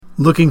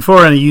Looking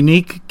for a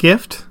unique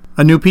gift?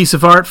 A new piece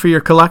of art for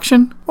your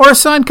collection? Or a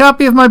signed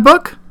copy of my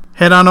book?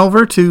 Head on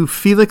over to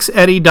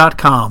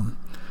felixeddy.com.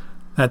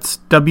 That's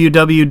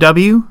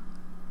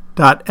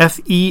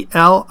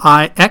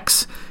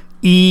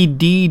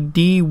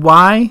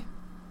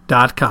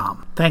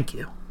www.felixeddy.com. Thank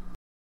you.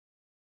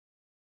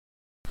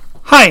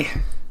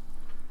 Hi.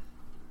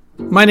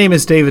 My name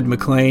is David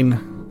McLean.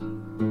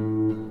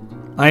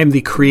 I am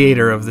the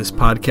creator of this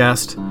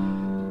podcast.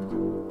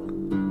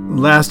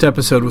 Last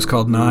episode was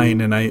called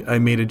 9, and I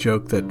made a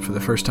joke that for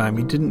the first time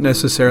you didn't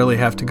necessarily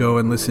have to go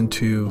and listen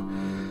to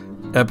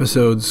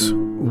episodes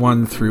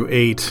 1 through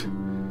 8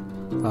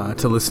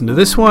 to listen to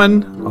this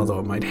one, although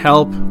it might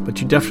help, but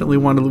you definitely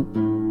want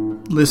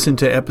to listen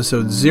to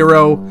episode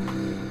 0.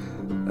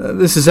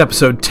 This is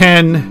episode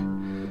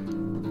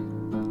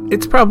 10.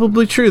 It's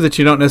probably true that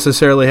you don't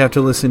necessarily have to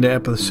listen to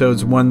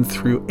episodes 1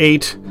 through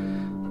 8,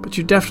 but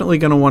you're definitely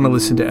going to want to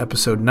listen to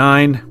episode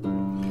 9.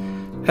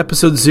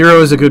 Episode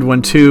 0 is a good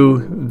one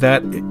too.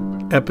 That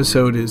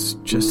episode is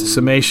just a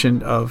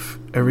summation of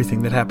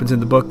everything that happens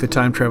in the book, The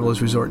Time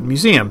Traveler's Resort and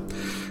Museum,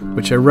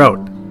 which I wrote.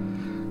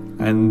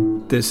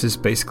 And this is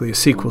basically a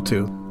sequel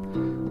to.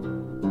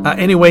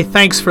 Anyway,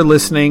 thanks for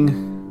listening.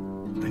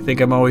 I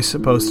think I'm always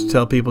supposed to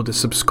tell people to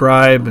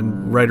subscribe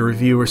and write a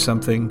review or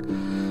something.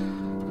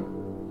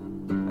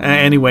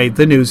 Anyway,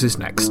 the news is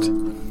next.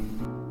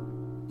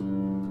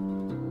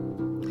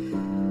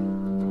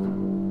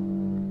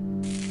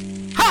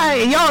 Hi,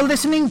 you're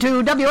listening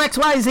to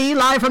WXYZ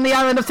live from the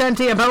island of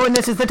Santiago, and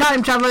this is the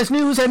Time Traveler's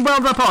News and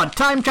World Report.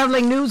 Time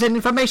traveling news and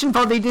information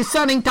for the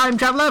discerning time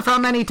traveler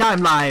from any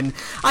timeline.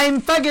 I'm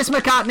Fergus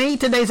McCartney.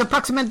 Today's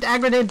approximate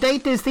aggregate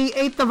date is the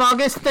 8th of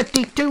August,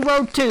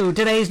 3202.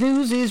 Today's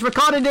news is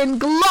recorded in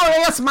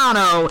glorious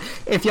mono.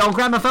 If your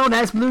gramophone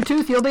has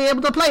Bluetooth, you'll be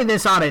able to play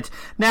this on it.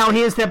 Now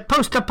here's the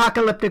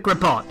post-apocalyptic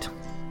report.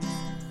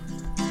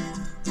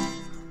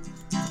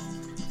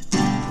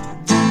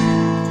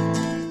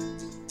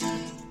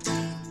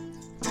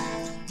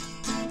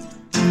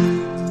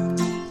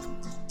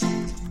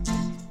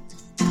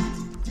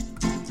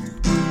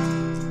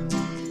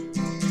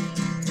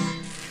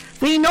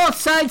 The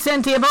Northside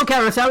Santiago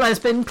Carousel has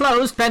been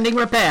closed pending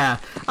repair.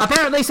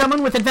 Apparently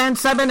someone with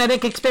advanced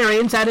cybernetic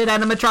experience added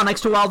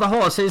animatronics to all the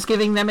horses,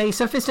 giving them a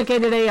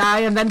sophisticated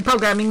AI and then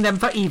programming them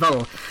for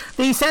evil.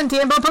 The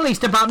Santiago Police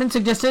Department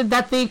suggested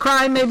that the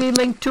crime may be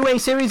linked to a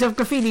series of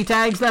graffiti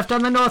tags left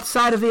on the north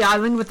side of the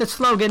island with the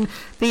slogan,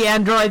 "The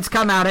androids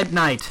come out at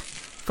night."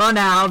 For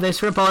now,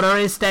 this reporter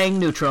is staying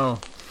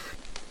neutral.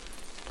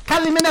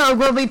 Kylie Minogue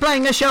will be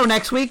playing a show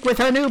next week with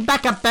her new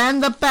backup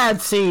band, The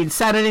Bad Seeds,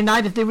 Saturday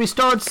night at the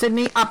restored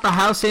Sydney Opera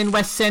House in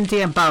West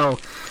Santiago.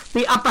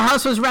 The Opera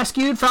House was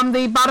rescued from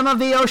the bottom of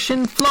the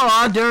ocean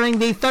floor during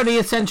the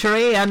 30th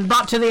century and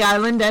brought to the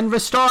island and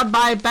restored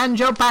by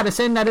Banjo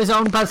Patterson at his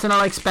own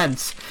personal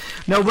expense.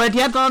 No word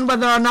yet on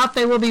whether or not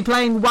they will be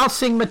playing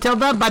Waltzing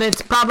Matilda, but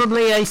it's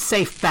probably a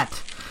safe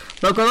bet.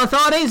 Local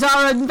authorities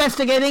are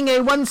investigating a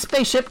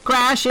one-spaceship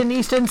crash in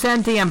eastern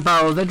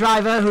Santiago. The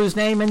driver, whose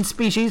name and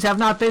species have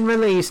not been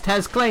released,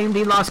 has claimed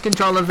he lost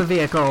control of the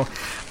vehicle.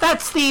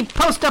 That's the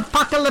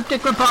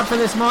post-apocalyptic report for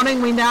this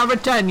morning. We now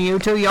return you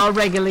to your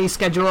regularly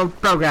scheduled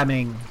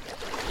programming.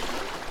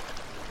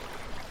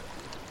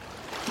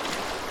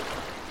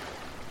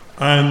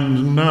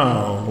 And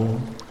now,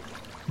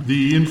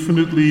 the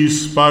infinitely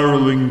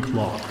spiraling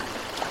clock.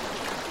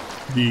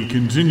 The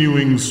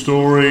continuing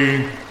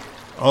story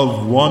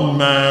of one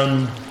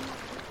man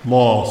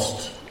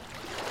lost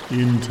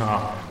in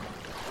time.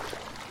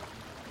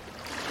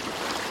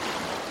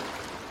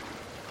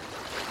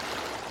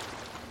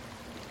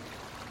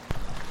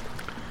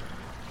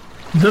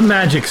 The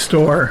Magic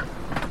Store.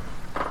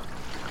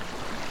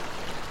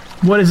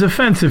 What is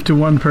offensive to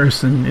one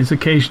person is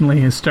occasionally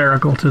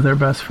hysterical to their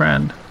best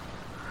friend.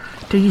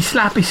 "Did you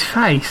slap his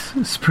face?"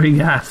 Sprig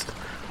asked,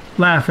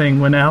 laughing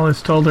when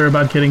Alice told her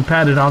about getting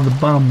patted on the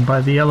bum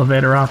by the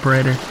elevator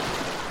operator.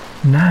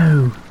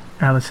 "No,"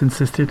 Alice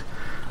insisted.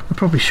 "I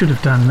probably should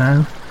have done,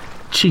 though.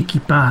 Cheeky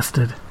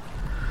bastard."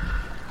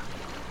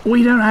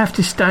 "We don't have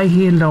to stay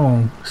here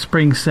long,"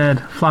 Spring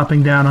said,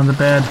 flopping down on the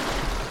bed.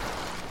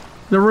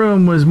 The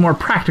room was more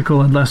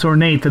practical and less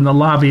ornate than the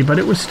lobby, but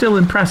it was still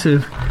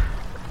impressive,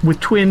 with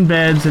twin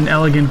beds, an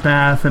elegant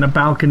bath, and a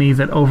balcony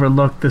that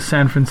overlooked the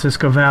San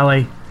Francisco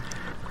Valley.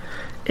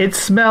 It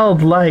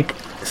smelled like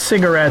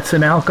cigarettes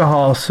and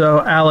alcohol,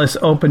 so Alice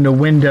opened a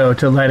window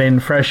to let in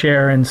fresh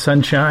air and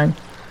sunshine.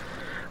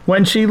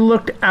 When she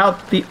looked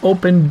out the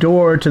open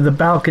door to the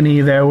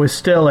balcony, there was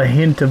still a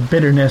hint of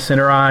bitterness in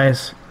her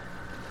eyes.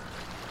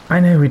 "I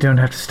know we don't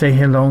have to stay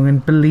here long,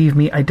 and believe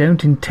me, I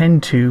don't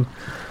intend to.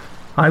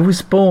 I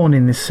was born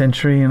in this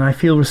century, and I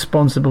feel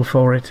responsible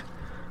for it.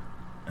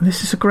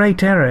 This is a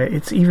great era.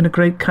 It's even a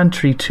great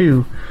country,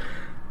 too.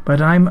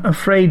 But I'm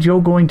afraid you're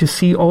going to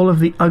see all of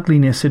the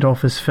ugliness it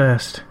offers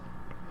first."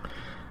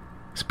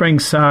 Spring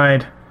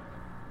sighed.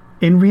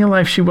 In real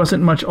life, she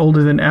wasn't much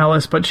older than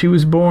Alice, but she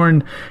was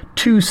born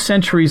 2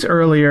 centuries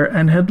earlier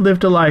and had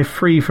lived a life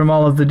free from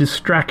all of the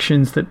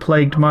distractions that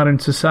plagued modern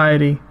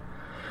society.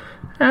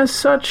 As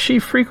such, she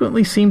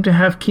frequently seemed to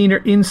have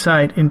keener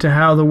insight into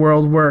how the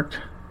world worked.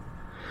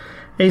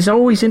 There's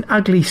always an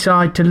ugly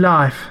side to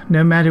life,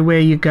 no matter where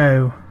you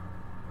go.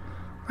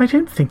 I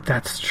don't think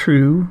that's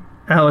true,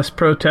 Alice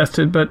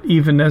protested, but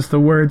even as the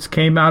words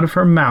came out of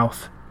her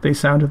mouth, they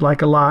sounded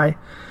like a lie.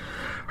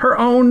 Her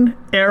own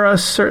era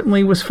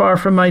certainly was far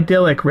from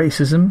idyllic.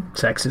 Racism,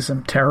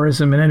 sexism,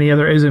 terrorism, and any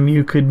other ism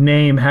you could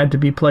name had to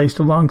be placed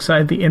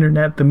alongside the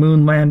internet, the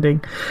moon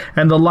landing,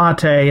 and the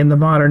latte in the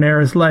modern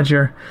era's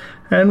ledger.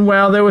 And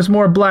while there was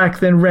more black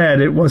than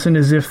red, it wasn't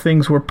as if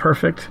things were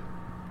perfect.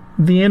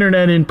 The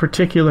internet in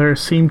particular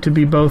seemed to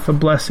be both a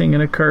blessing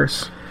and a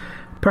curse.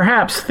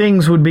 Perhaps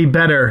things would be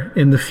better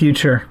in the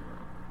future.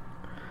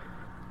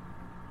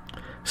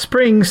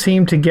 Spring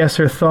seemed to guess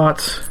her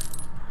thoughts.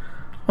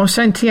 O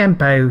San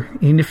Tiempo,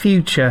 in the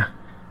future.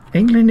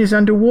 England is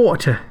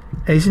underwater,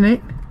 isn't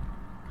it?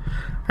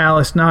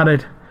 Alice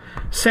nodded.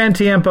 San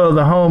Tiempo,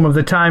 the home of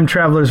the Time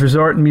Traveler's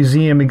Resort and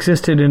Museum,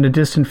 existed in a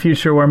distant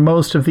future where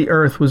most of the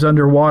Earth was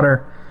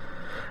underwater.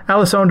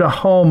 Alice owned a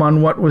home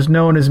on what was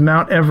known as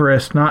Mount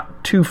Everest,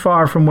 not too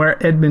far from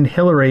where Edmund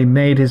Hillary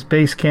made his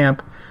base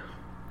camp.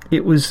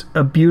 It was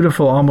a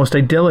beautiful, almost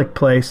idyllic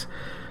place,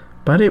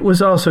 but it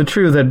was also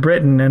true that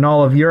Britain, and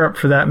all of Europe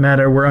for that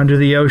matter, were under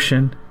the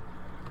ocean.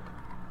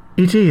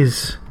 It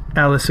is,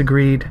 Alice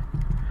agreed.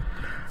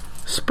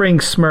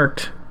 Spring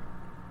smirked.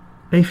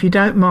 If you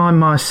don't mind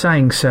my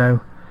saying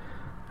so,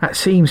 that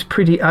seems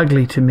pretty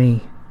ugly to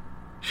me,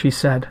 she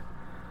said.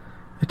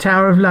 The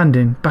Tower of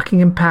London,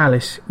 Buckingham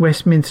Palace,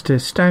 Westminster,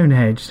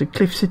 Stonehenge, the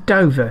Cliffs of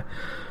Dover,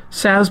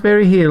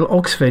 Salisbury Hill,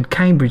 Oxford,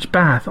 Cambridge,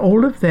 Bath,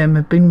 all of them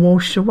have been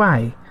washed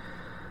away.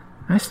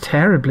 That's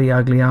terribly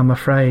ugly, I'm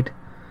afraid.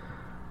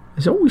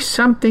 There's always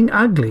something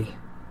ugly.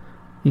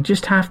 You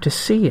just have to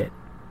see it.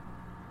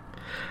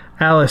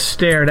 Alice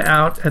stared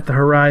out at the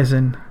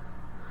horizon.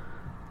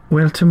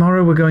 Well,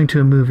 tomorrow we're going to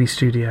a movie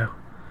studio.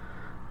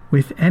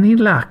 With any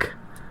luck,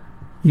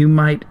 you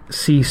might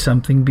see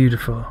something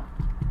beautiful.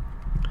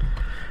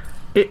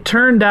 It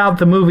turned out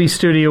the movie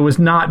studio was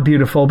not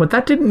beautiful, but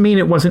that didn't mean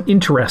it wasn't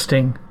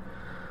interesting.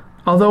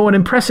 Although an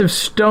impressive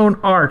stone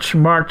arch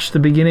marked the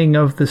beginning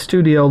of the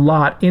studio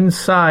lot,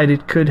 inside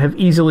it could have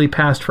easily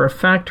passed for a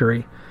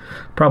factory.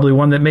 Probably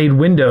one that made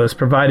windows,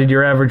 provided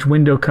your average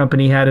window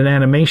company had an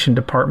animation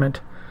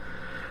department.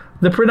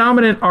 The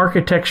predominant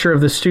architecture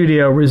of the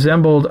studio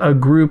resembled a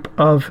group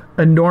of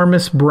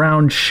enormous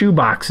brown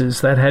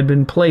shoeboxes that had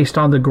been placed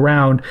on the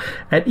ground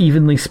at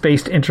evenly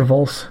spaced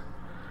intervals.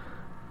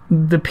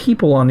 The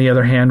people, on the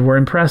other hand, were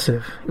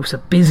impressive. It was a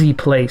busy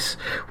place,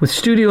 with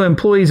studio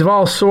employees of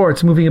all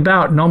sorts moving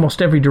about in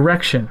almost every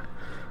direction.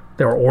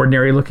 There were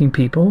ordinary-looking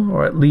people,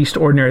 or at least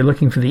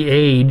ordinary-looking for the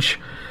age,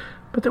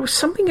 but there was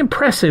something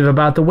impressive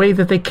about the way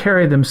that they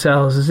carried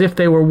themselves, as if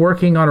they were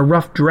working on a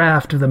rough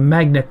draft of the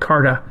Magna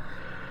Carta.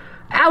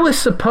 Alice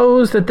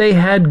supposed that they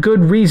had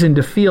good reason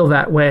to feel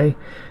that way,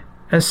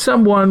 as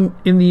someone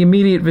in the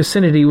immediate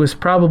vicinity was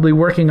probably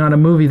working on a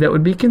movie that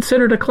would be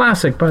considered a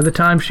classic by the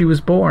time she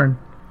was born.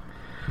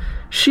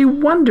 She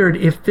wondered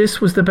if this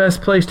was the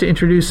best place to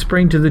introduce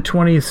Spring to the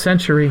 20th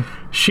century.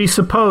 She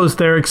supposed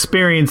their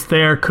experience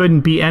there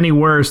couldn't be any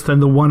worse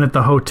than the one at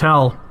the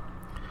hotel.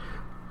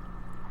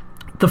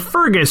 The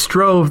Fergus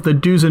drove the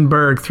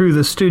Duesenberg through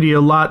the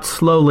studio lot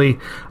slowly,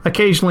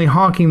 occasionally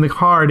honking the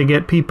car to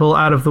get people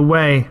out of the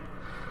way.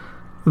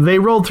 They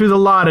rolled through the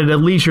lot at a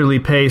leisurely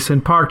pace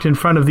and parked in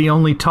front of the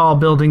only tall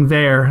building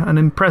there, an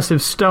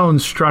impressive stone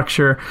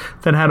structure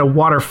that had a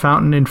water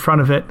fountain in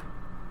front of it.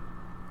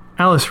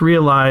 Alice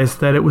realized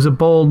that it was a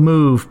bold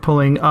move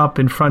pulling up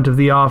in front of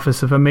the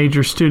office of a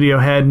major studio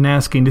head and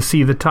asking to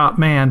see the top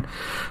man,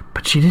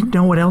 but she didn't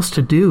know what else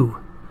to do.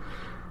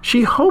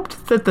 She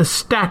hoped that the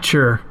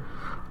stature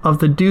of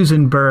the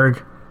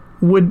Duesenberg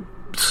would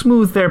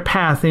smooth their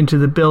path into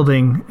the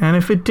building, and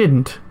if it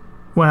didn't,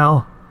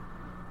 well,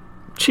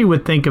 she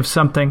would think of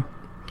something.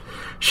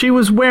 She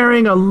was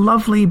wearing a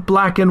lovely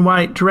black and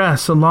white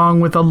dress along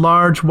with a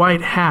large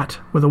white hat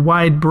with a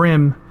wide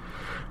brim.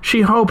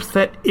 She hoped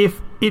that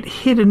if it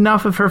hid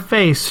enough of her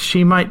face,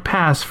 she might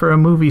pass for a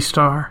movie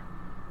star.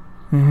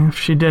 If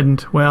she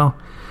didn't, well,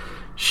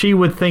 she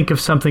would think of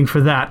something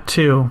for that,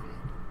 too.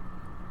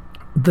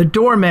 The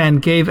doorman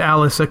gave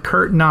Alice a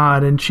curt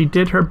nod, and she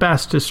did her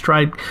best to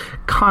stride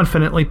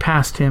confidently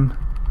past him.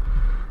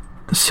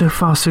 So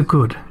far, so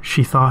good,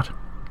 she thought.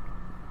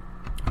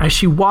 As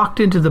she walked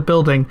into the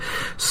building,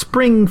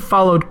 Spring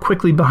followed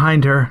quickly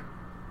behind her.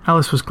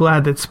 Alice was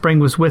glad that Spring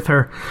was with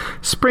her.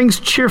 Spring's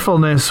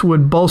cheerfulness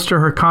would bolster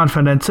her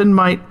confidence and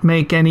might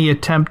make any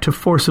attempt to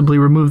forcibly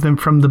remove them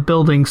from the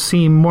building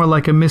seem more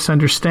like a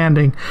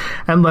misunderstanding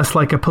and less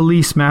like a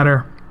police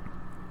matter.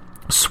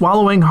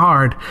 Swallowing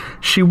hard,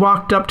 she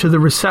walked up to the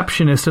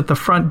receptionist at the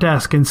front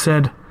desk and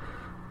said,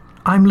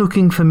 "I'm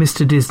looking for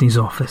Mr. Disney's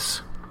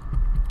office."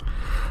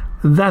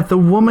 That the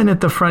woman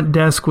at the front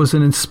desk was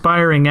an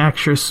inspiring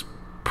actress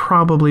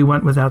probably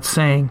went without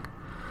saying.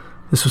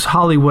 This was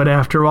Hollywood,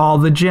 after all.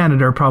 The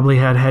janitor probably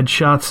had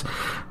headshots,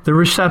 The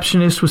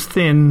receptionist was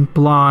thin,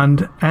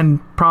 blonde,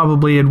 and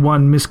probably had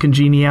won Miss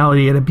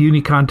Congeniality at a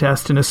beauty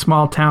contest in a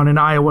small town in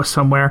Iowa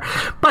somewhere,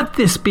 but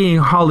this being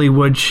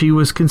Hollywood, she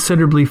was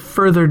considerably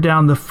further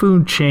down the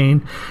food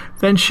chain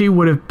than she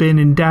would have been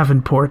in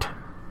Davenport.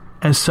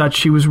 As such,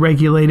 she was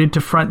regulated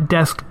to front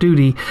desk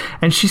duty,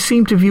 and she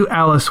seemed to view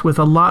Alice with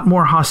a lot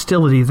more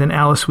hostility than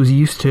Alice was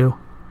used to.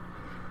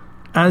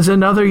 As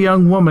another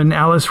young woman,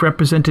 Alice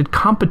represented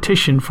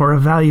competition for a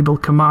valuable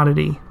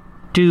commodity.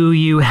 "Do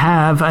you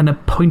have an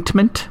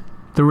appointment?"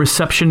 the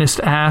receptionist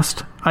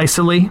asked,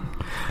 icily.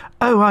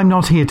 "Oh, I'm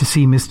not here to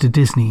see Mr.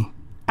 Disney,"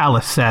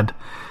 Alice said.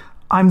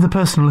 "I'm the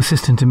personal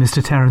assistant to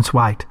Mr. Terence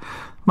White.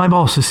 My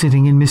boss is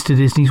sitting in Mr.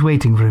 Disney's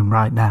waiting room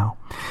right now.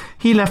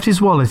 He left his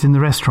wallet in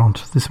the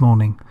restaurant this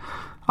morning.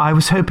 I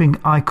was hoping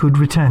I could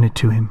return it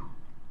to him."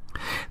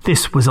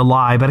 This was a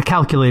lie, but a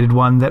calculated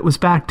one that was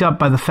backed up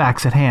by the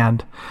facts at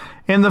hand.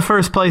 In the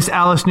first place,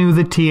 Alice knew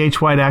that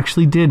T.H. White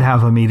actually did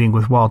have a meeting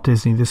with Walt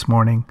Disney this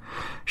morning.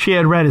 She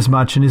had read as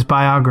much in his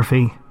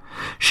biography.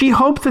 She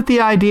hoped that the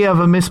idea of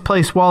a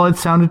misplaced wallet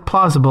sounded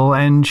plausible,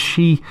 and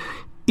she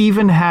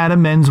even had a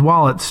men's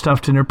wallet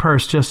stuffed in her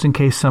purse just in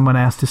case someone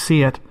asked to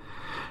see it.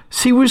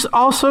 She was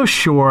also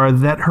sure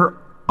that her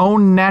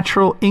own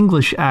natural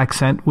English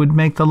accent would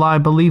make the lie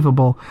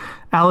believable.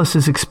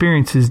 Alice's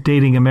experiences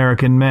dating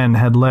American men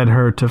had led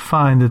her to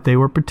find that they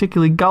were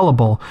particularly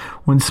gullible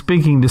when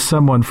speaking to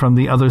someone from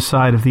the other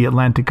side of the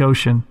Atlantic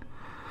Ocean.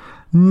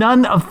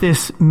 None of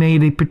this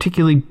made a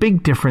particularly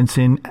big difference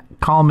in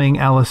calming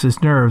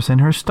Alice's nerves,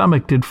 and her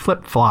stomach did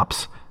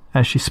flip-flops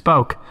as she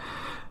spoke.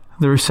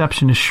 The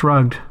receptionist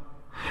shrugged.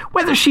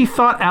 Whether she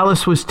thought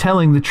Alice was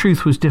telling the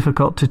truth was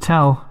difficult to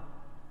tell.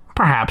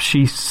 Perhaps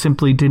she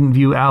simply didn't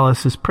view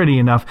Alice as pretty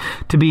enough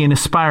to be an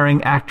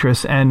aspiring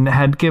actress and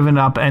had given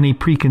up any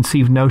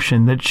preconceived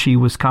notion that she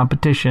was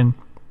competition.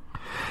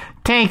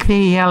 "Take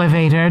the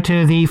elevator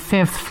to the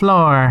 5th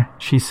floor,"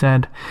 she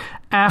said.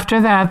 "After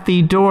that,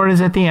 the door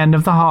is at the end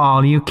of the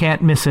hall. You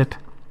can't miss it."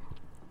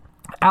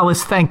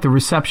 Alice thanked the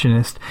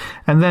receptionist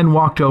and then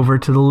walked over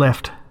to the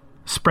lift.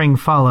 Spring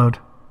followed.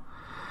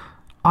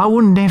 "I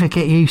wouldn't ever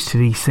get used to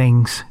these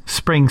things,"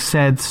 Spring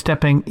said,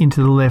 stepping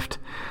into the lift.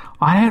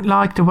 "I don't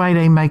like the way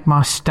they make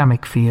my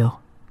stomach feel."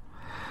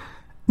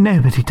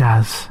 "Nobody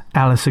does,"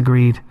 Alice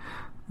agreed,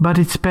 "but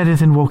it's better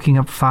than walking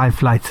up 5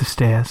 flights of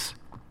stairs."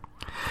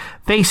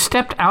 They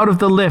stepped out of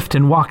the lift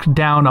and walked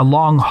down a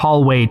long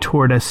hallway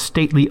toward a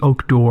stately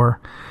oak door.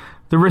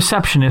 The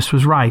receptionist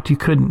was right, you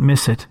couldn't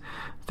miss it.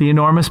 The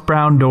enormous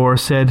brown door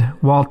said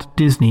Walt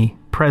Disney,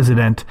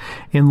 President,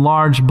 in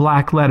large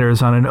black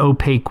letters on an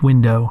opaque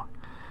window.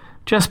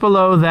 Just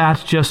below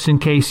that, just in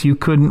case you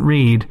couldn't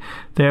read,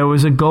 there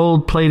was a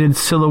gold-plated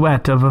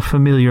silhouette of a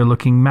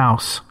familiar-looking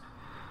mouse.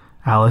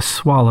 Alice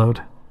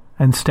swallowed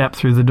and stepped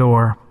through the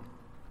door.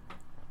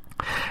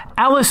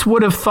 Alice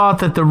would have thought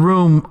that the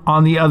room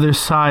on the other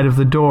side of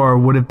the door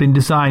would have been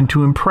designed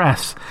to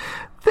impress,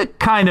 the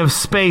kind of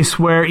space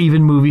where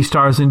even movie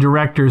stars and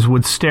directors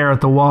would stare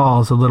at the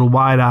walls a little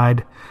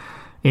wide-eyed.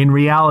 In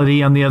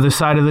reality, on the other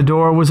side of the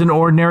door was an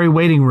ordinary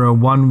waiting room,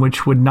 one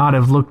which would not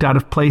have looked out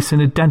of place in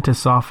a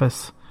dentist's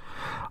office.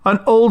 An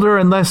older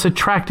and less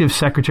attractive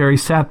secretary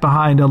sat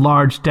behind a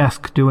large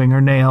desk doing her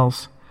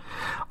nails.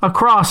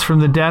 Across from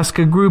the desk,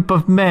 a group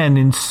of men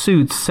in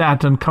suits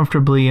sat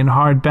uncomfortably in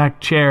hard-backed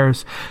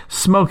chairs,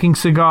 smoking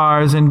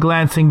cigars and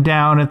glancing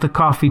down at the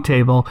coffee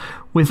table,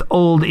 with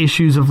old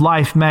issues of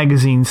Life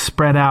magazine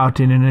spread out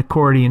in an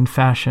accordion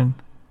fashion.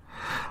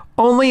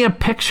 Only a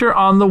picture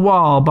on the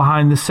wall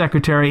behind the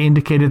secretary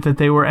indicated that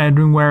they were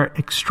anywhere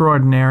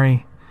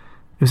extraordinary.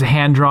 It was a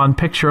hand-drawn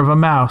picture of a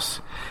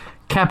mouse,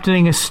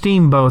 captaining a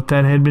steamboat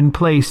that had been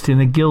placed in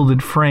a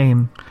gilded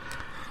frame.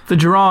 The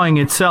drawing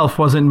itself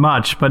wasn't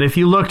much, but if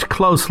you looked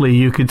closely,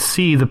 you could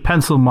see the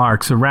pencil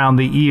marks around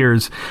the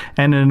ears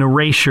and an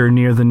erasure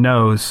near the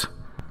nose.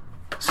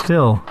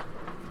 Still,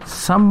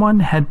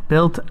 someone had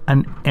built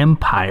an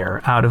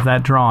empire out of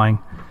that drawing.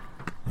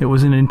 It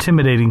was an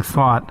intimidating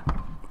thought.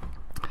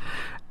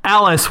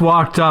 Alice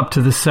walked up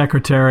to the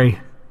secretary.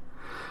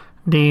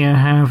 "Do you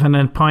have an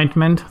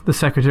appointment?" the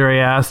secretary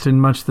asked in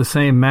much the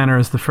same manner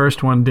as the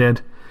first one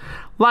did.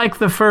 Like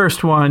the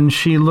first one,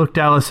 she looked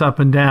Alice up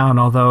and down,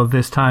 although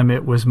this time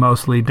it was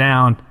mostly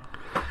down.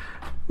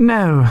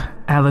 "No,"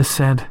 Alice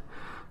said.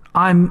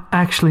 "I'm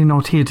actually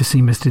not here to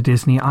see Mr.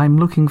 Disney. I'm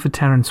looking for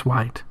Terence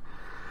White."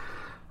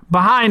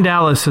 Behind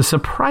Alice, a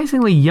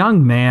surprisingly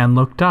young man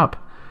looked up.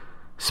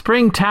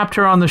 Spring tapped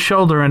her on the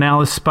shoulder and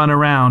Alice spun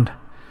around.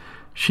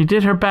 She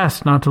did her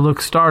best not to look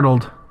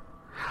startled.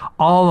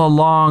 All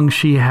along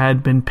she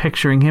had been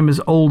picturing him as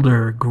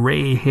older,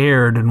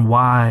 gray-haired and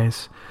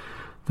wise.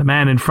 The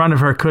man in front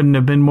of her couldn't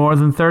have been more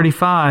than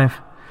 35.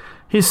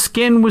 His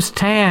skin was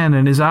tan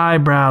and his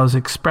eyebrows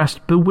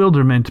expressed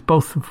bewilderment,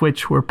 both of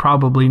which were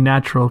probably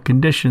natural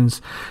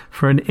conditions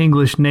for an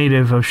English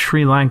native of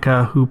Sri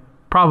Lanka who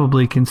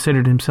probably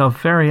considered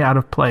himself very out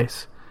of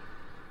place,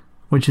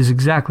 which is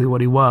exactly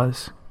what he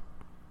was.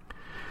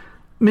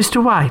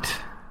 "Mr.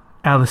 White?"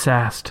 Alice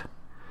asked.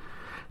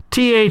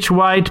 T.H.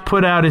 White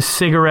put out his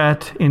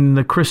cigarette in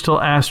the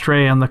crystal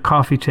ashtray on the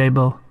coffee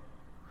table.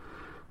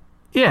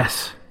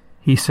 "Yes,"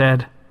 he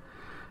said.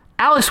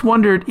 Alice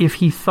wondered if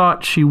he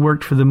thought she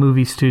worked for the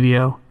movie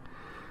studio.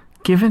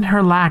 Given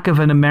her lack of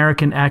an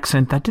American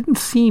accent, that didn't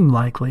seem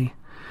likely.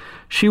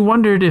 She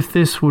wondered if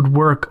this would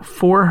work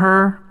for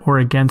her or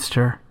against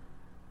her.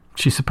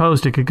 She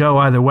supposed it could go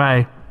either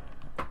way.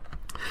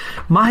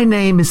 "My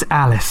name is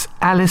Alice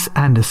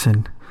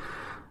Anderson.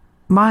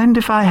 Mind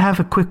if I have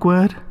a quick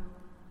word?"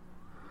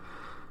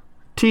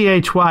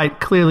 T.H. White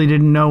clearly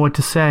didn't know what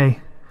to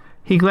say.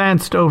 He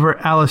glanced over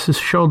Alice's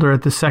shoulder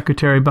at the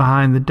secretary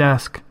behind the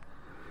desk.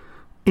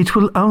 "It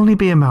will only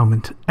be a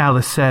moment,"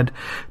 Alice said,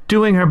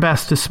 doing her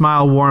best to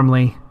smile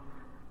warmly.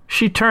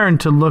 She turned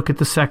to look at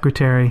the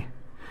secretary.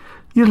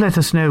 "You'll let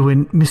us know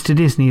when Mr.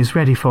 Disney is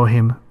ready for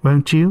him,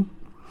 won't you?"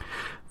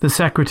 The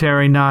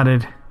secretary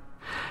nodded.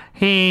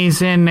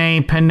 "He's in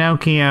a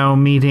Pinocchio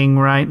meeting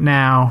right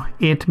now.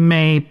 It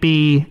may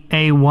be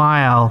a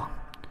while."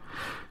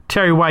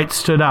 Terry White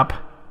stood up.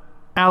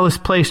 Alice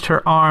placed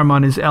her arm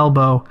on his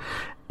elbow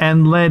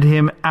and led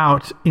him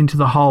out into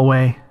the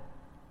hallway.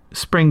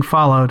 Spring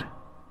followed.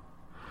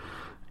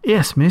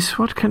 "Yes, miss,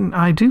 what can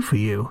I do for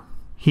you?"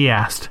 he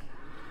asked.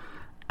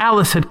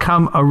 Alice had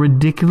come a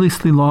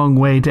ridiculously long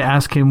way to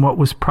ask him what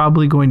was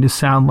probably going to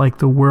sound like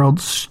the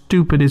world's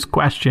stupidest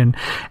question,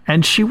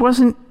 and she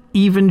wasn't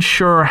even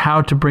sure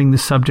how to bring the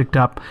subject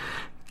up.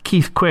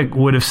 Keith Quick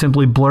would have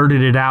simply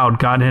blurted it out,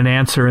 gotten an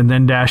answer, and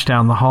then dashed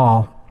down the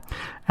hall.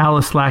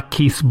 Alice lacked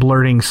Keith's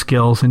blurting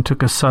skills and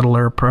took a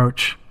subtler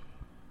approach.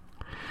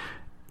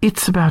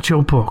 "It's about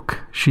your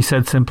book," she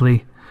said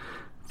simply.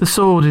 "The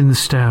Sword in the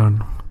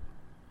Stone."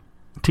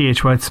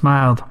 T.H. White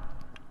smiled.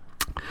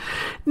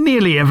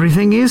 "Nearly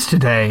everything is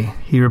today,"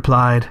 he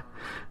replied.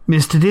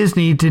 "Mr.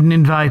 Disney didn't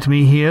invite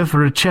me here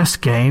for a chess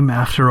game,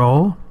 after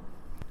all."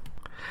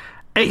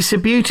 "It's a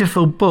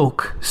beautiful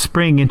book,"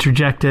 Spring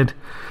interjected.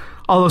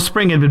 Although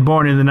Spring had been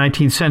born in the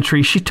 19th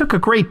century, she took a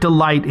great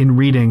delight in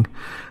reading.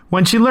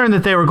 When she learned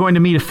that they were going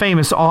to meet a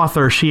famous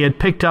author, she had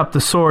picked up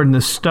The Sword in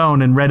the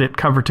Stone and read it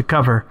cover to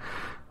cover.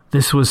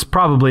 This was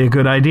probably a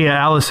good idea.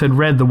 Alice had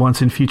read The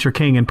Once and Future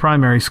King in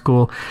primary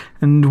school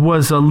and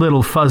was a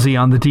little fuzzy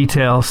on the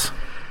details.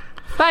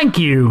 "Thank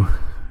you,"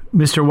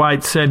 Mr.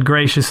 White said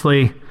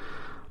graciously.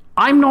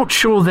 "I'm not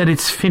sure that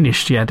it's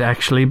finished yet,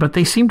 actually, but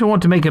they seem to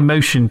want to make a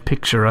motion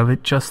picture of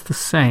it just the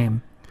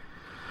same."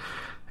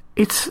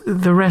 "It's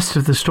the rest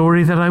of the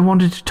story that I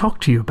wanted to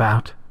talk to you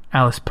about,"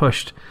 Alice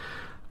pushed.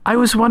 "I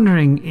was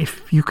wondering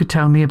if you could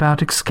tell me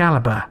about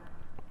Excalibur."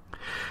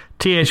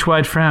 T.H.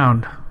 White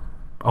frowned.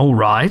 "All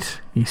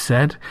right," he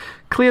said,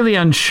 clearly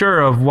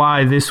unsure of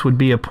why this would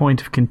be a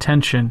point of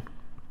contention.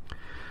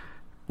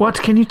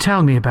 "What can you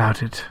tell me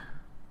about it?"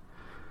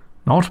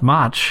 "Not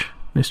much,"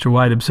 Mr.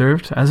 White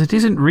observed, "as it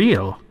isn't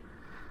real."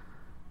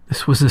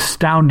 This was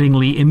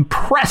astoundingly,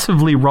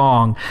 impressively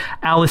wrong.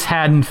 Alice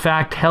had, in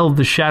fact, held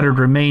the shattered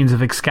remains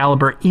of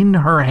Excalibur in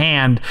her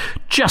hand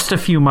just a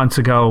few months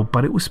ago,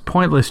 but it was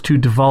pointless to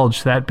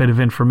divulge that bit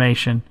of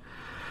information.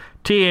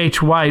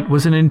 T.H. White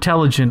was an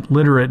intelligent,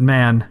 literate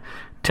man.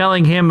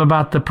 Telling him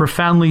about the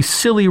profoundly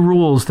silly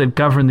rules that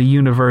govern the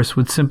universe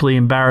would simply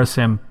embarrass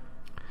him.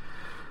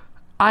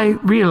 "I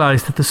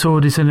realize that the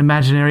sword is an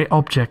imaginary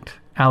object,"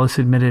 Alice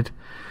admitted.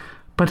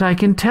 "But I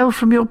can tell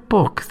from your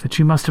book that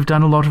you must have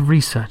done a lot of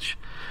research.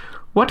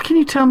 What can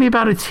you tell me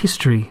about its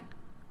history?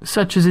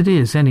 Such as it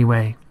is,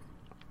 anyway."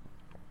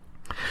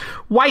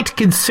 White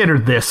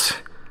considered this.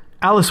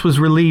 Alice was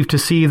relieved to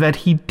see that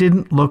he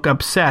didn't look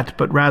upset,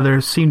 but rather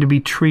seemed to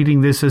be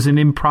treating this as an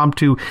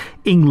impromptu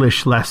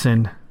English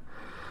lesson.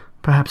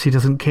 Perhaps he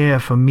doesn't care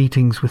for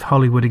meetings with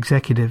Hollywood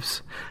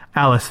executives,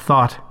 Alice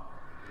thought.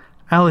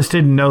 Alice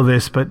didn't know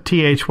this, but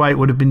T.H. White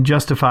would have been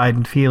justified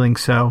in feeling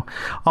so.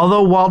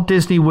 Although Walt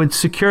Disney would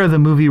secure the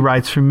movie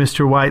rights from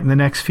Mr. White in the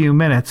next few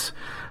minutes,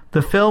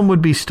 the film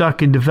would be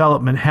stuck in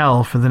development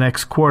hell for the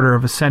next quarter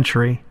of a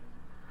century.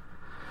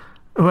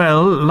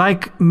 Well,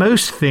 like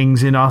most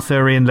things in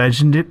Arthurian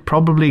legend, it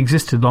probably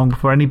existed long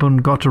before anyone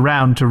got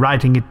around to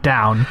writing it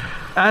down,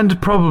 and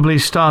probably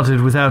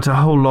started without a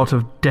whole lot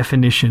of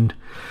definition.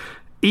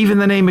 Even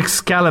the name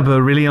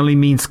Excalibur really only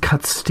means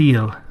cut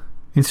steel.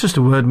 It's just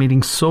a word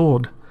meaning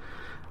sword.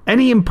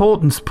 Any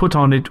importance put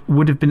on it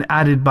would have been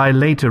added by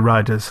later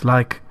writers,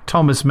 like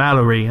Thomas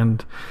Malory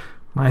and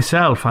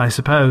myself, I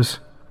suppose.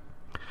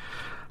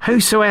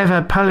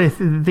 "Whosoever pulleth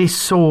this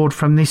sword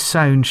from this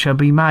stone shall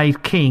be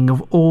made king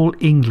of all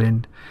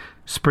England,"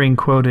 Spring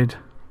quoted.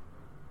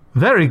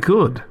 "Very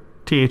good,"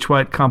 T.H.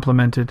 White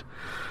complimented.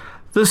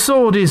 "The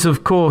sword is,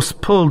 of course,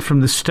 pulled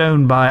from the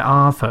stone by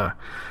Arthur,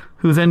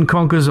 who then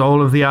conquers all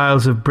of the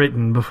Isles of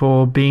Britain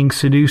before being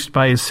seduced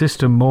by his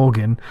sister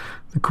Morgan,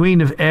 the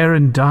Queen of Air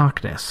and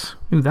Darkness.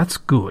 Ooh, that's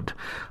good.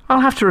 I'll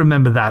have to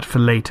remember that for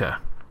later."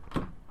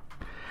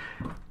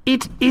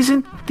 "It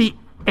isn't the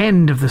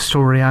end of the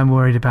story I'm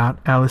worried about,"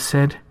 Alice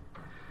said.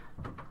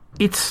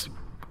 It's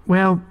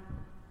the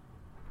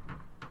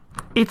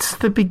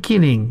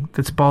beginning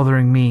that's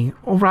bothering me,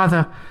 or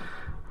rather,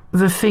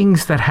 the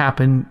things that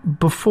happen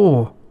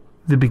before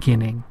the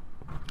beginning.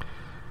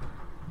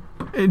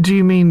 Do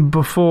you mean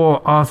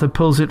before Arthur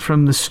pulls it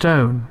from the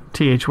stone?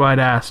 T.H. White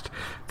asked.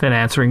 Then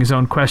answering his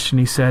own question,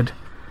 he said,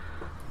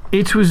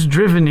 It was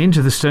driven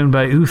into the stone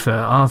by Uther,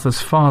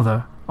 Arthur's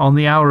father, on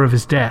the hour of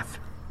his death.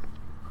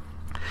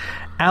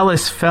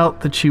 Alice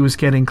felt that she was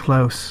getting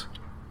close.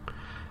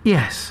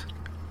 Yes,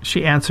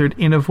 she answered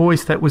in a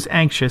voice that was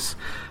anxious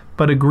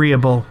but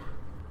agreeable.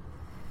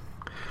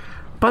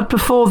 But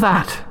before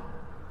that,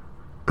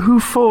 who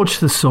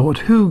forged the sword?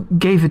 Who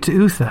gave it to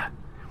Uther?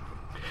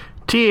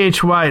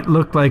 T.H. White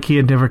looked like he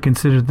had never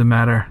considered the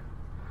matter.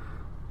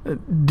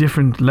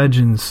 Different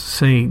legends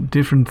say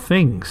different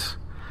things,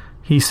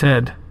 he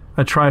said,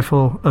 a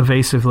trifle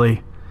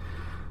evasively.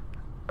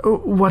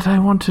 What I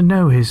want to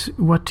know is,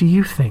 what do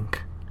you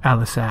think?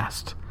 Alice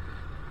asked.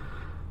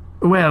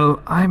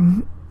 Well,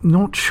 I'm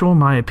not sure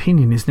my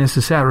opinion is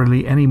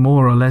necessarily any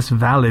more or less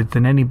valid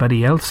than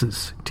anybody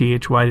else's,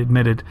 T.H. White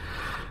admitted.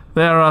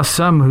 There are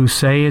some who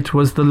say it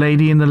was the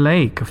Lady in the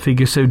Lake, a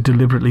figure so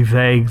deliberately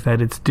vague that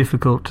it's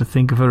difficult to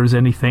think of her as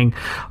anything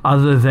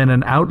other than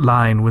an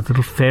outline with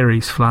little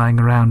fairies flying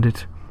around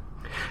it.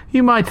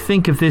 You might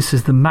think of this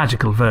as the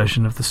magical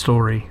version of the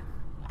story.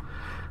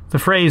 The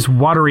phrase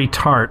watery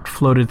tart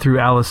floated through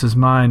Alice's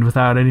mind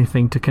without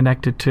anything to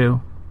connect it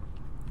to.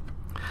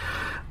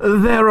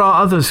 There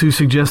are others who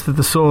suggest that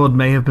the sword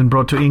may have been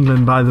brought to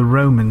England by the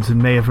Romans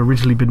and may have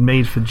originally been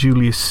made for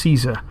Julius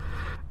Caesar.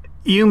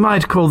 You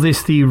might call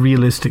this the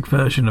realistic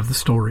version of the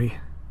story.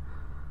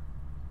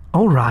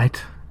 All right,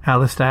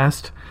 Alice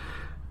asked.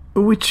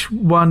 Which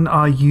one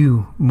are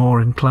you more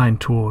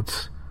inclined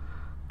towards?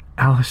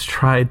 Alice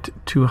tried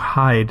to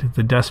hide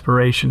the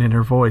desperation in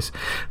her voice.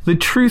 The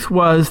truth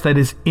was that,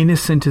 as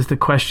innocent as the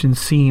question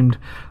seemed,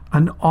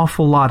 an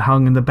awful lot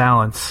hung in the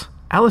balance.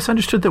 Alice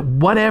understood that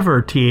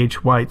whatever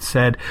T.H. White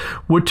said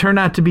would turn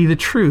out to be the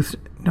truth,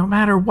 no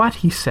matter what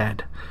he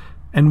said.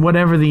 And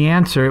whatever the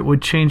answer, it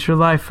would change her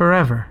life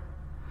forever.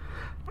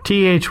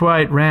 T.H.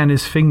 White ran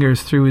his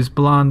fingers through his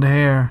blonde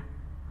hair.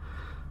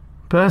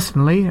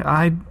 Personally,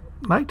 I'd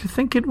like to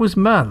think it was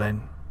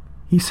Merlin,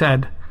 he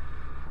said.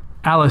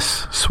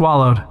 Alice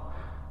swallowed.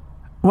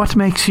 What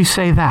makes you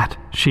say that?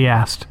 She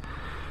asked.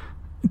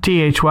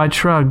 T.H. White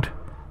shrugged.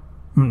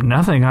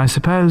 Nothing, I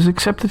suppose,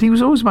 except that he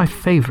was always my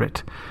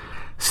favorite.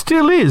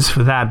 Still is,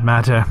 for that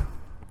matter.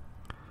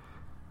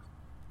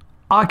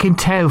 I can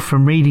tell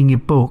from reading your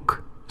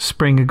book,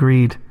 Spring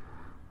agreed.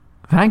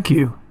 Thank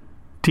you.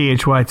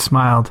 T.H. White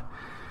smiled.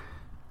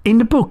 In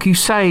the book you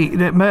say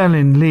that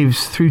Merlin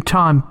lives through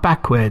time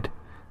backward,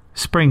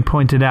 Spring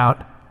pointed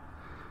out.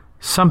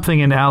 Something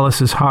in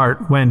Alice's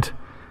heart went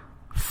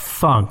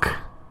thunk.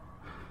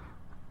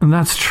 And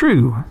that's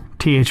true,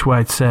 T.H.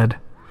 White said.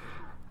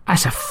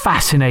 That's a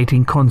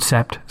fascinating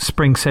concept,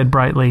 Spring said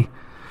brightly.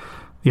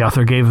 The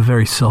author gave a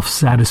very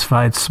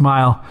self-satisfied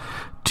smile.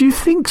 Do you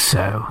think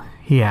so?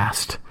 He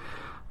asked.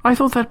 I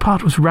thought that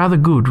part was rather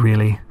good,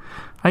 really.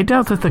 I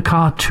doubt that the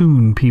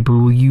cartoon people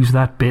will use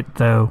that bit,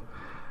 though.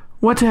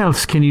 What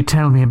else can you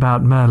tell me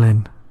about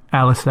Merlin?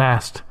 Alice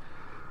asked.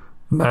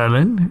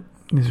 Merlin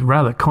is a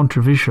rather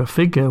controversial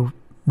figure,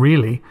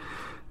 really.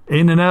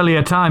 In an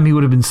earlier time, he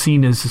would have been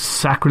seen as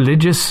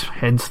sacrilegious,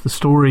 hence the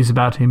stories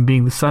about him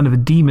being the son of a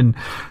demon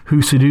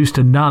who seduced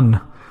a nun.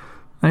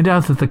 I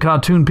doubt that the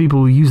cartoon people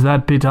will use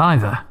that bit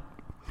either.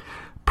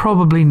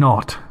 Probably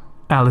not,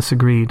 Alice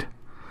agreed.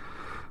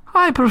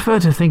 I prefer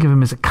to think of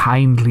him as a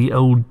kindly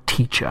old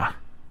teacher,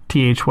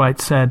 T.H.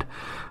 White said.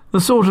 The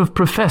sort of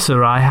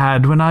professor I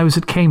had when I was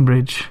at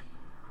Cambridge.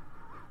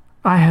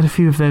 I had a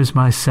few of those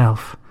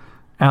myself,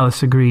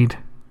 Alice agreed.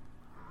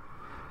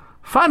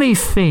 Funny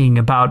thing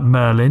about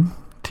Merlin,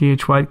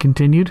 T.H. White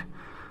continued.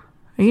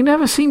 He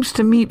never seems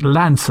to meet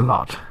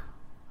Lancelot.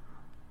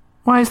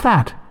 Why is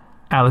that?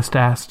 Alice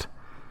asked.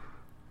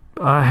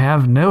 I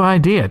have no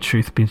idea,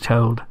 truth be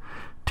told,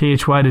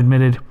 T.H. White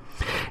admitted.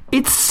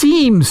 It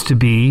seems to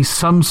be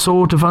some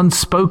sort of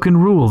unspoken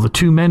rule. The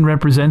two men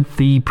represent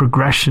the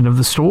progression of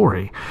the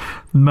story.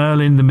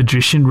 Merlin, the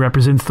magician,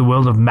 represents the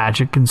world of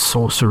magic and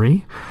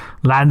sorcery.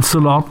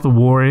 Lancelot, the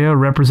warrior,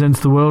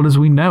 represents the world as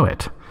we know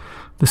it.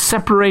 The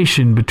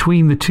separation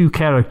between the two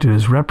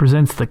characters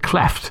represents the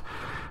cleft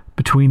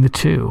between the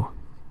two.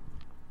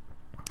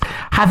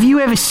 Have you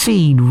ever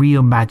seen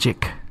real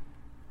magic?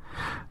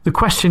 The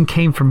question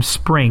came from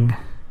Spring.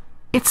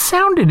 It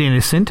sounded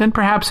innocent, and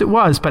perhaps it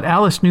was, but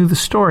Alice knew the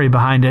story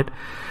behind it.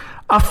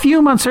 A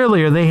few months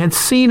earlier, they had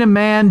seen a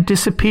man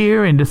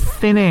disappear into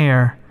thin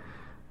air,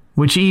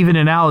 which even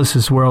in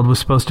Alice's world was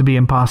supposed to be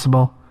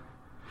impossible.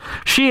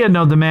 She had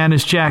known the man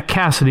as Jack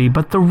Cassidy,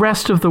 but the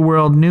rest of the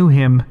world knew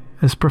him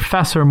as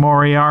Professor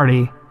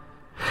Moriarty.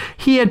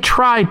 He had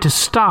tried to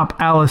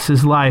stop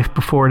Alice's life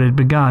before it had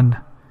begun.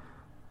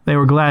 They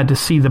were glad to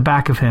see the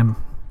back of him.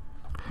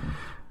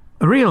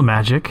 Real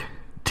magic?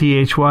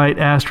 T.H. White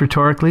asked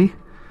rhetorically.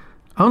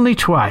 Only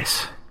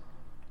twice.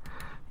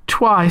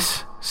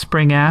 Twice?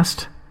 Spring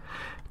asked.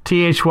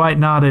 T.H. White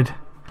nodded.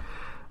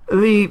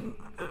 The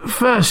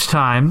first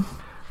time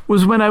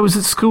was when I was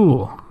at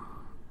school.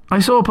 I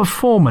saw a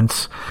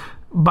performance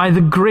by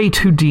the great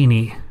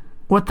Houdini,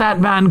 What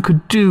that man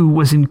could do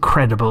was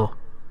incredible.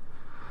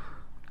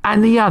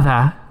 And the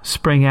other?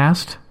 Spring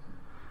asked.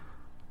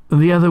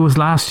 The other was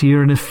last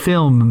year in a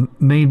film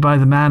made by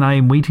the man I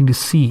am waiting to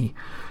see,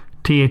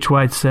 T.H.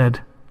 White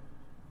said.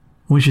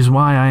 Which is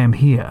why I am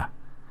here.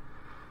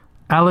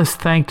 Alice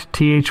thanked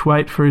T.H.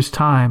 White for his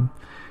time,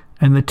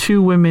 and the two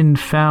women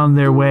found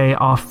their way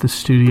off the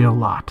studio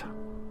lot.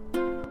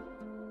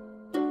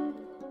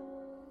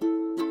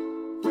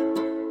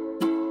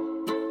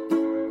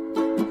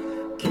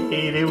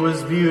 Katie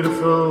was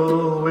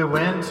beautiful, we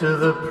went to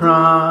the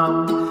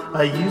prom.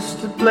 I used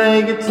to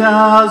play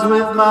guitars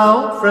with my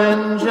old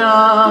friend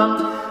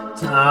John.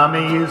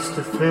 Tommy used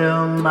to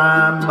film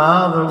my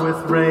mother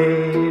with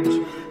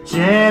rage.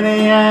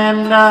 Jenny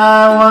and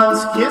I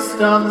once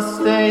kissed on the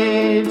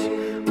stage.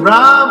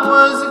 Rob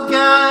was a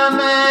guy I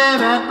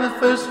met at my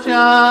first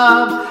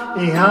job.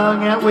 He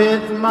hung out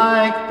with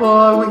Mike,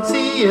 boy, we'd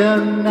see a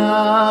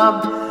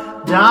knob.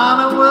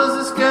 Donna was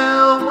this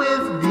girl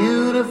with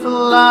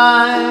beautiful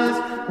eyes.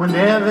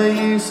 Whenever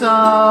you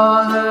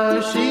saw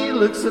her, she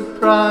looked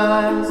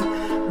surprised.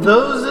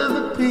 Those are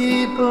the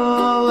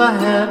people I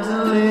had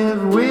to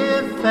live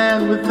with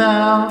and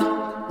without.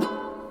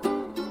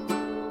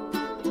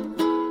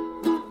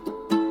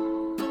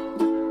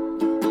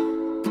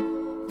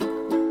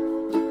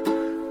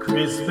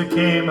 Chris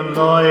became a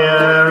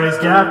lawyer, he's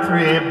got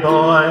 3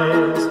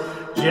 boys.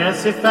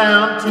 Jessie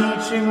found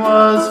teaching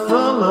was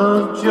full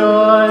of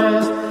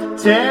joys.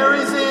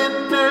 Terry's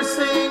in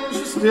nursing,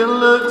 she still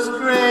looks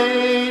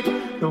great.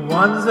 The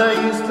ones I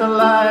used to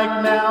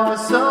like now I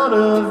sort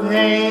of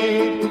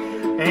hate.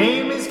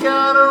 Amy's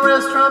got a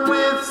restaurant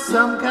with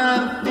some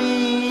kind of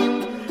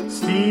theme.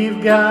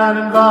 Steve got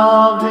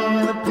involved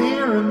in a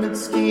pyramid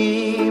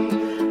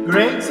scheme.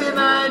 Greg's in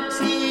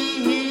IT,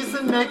 he's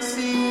the next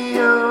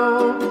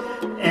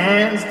CEO.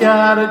 Anne's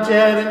got a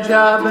jet and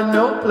job and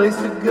no place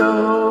to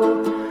go.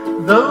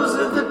 Those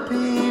are the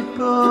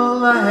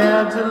people I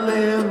had to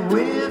live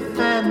with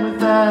and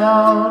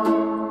without.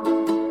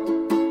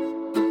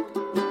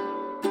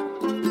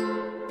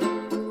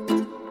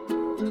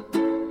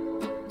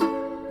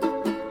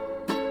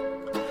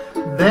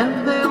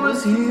 Then there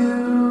was you,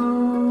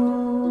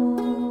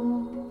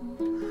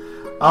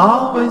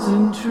 always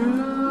and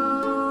true.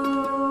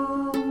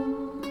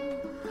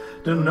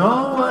 Don't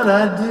know what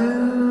I'd do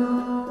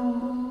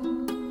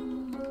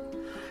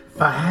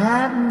if I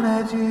hadn't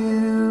met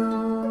you.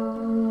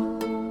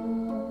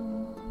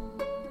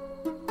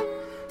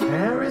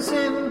 Harry's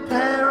in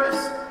Paris,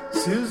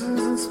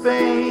 Susan's in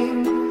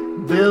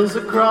Spain. Bill's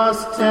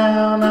across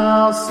town,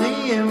 I'll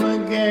see him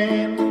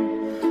again.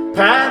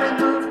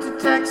 Patty moved to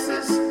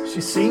Texas, she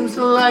seems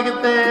to like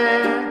it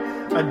there.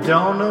 I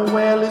don't know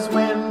where Liz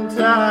went,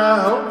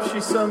 I hope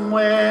she's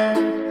somewhere.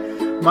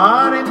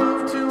 Marty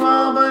moved to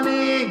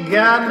Albany,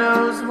 God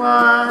knows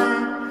why.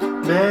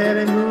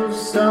 Betty moved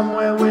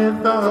somewhere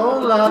with a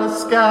whole lot of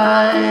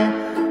sky.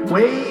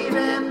 Wade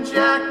and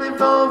Jack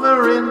live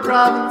over in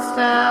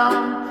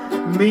Provincetown.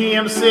 Me,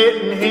 I'm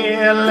sitting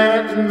here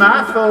letting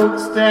my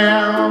folks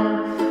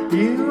down.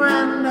 You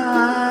and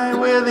I,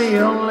 we're the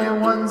only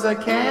ones I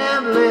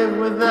can't live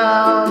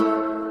without.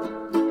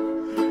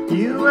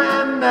 You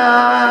and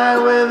I,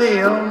 we're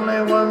the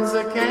only ones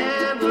I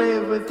can't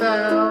live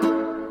without.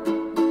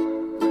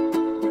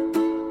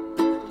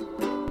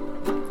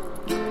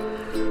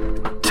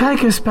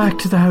 Take us back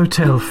to the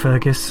hotel,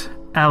 Fergus,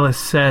 Alice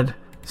said,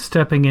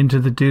 stepping into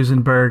the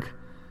Duesenberg.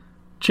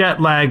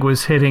 Jet lag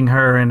was hitting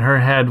her and her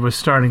head was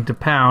starting to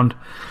pound.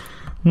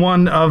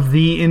 One of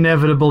the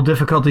inevitable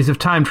difficulties of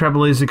time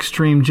travel is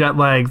extreme jet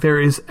lag. There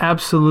is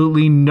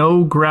absolutely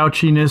no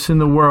grouchiness in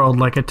the world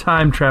like a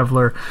time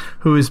traveler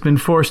who has been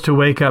forced to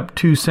wake up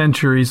 2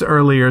 centuries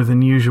earlier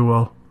than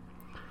usual.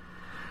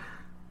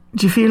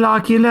 Do you feel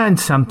like you learned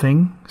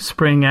something?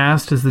 Spring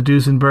asked as the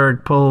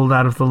Duesenberg pulled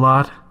out of the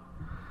lot.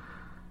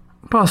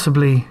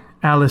 Possibly,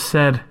 Alice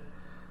said.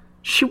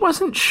 She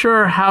wasn't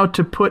sure how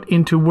to put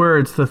into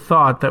words the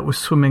thought that was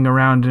swimming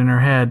around in her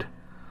head.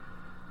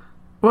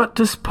 What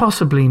does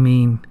possibly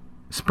mean?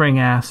 Spring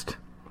asked.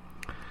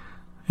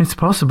 It's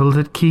possible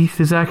that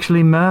Keith is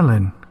actually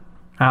Merlin.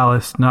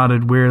 Alice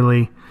nodded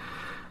wearily.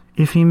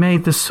 If he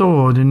made the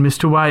sword and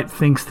Mr. White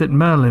thinks that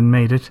Merlin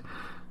made it,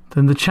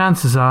 then the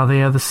chances are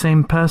they are the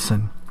same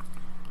person.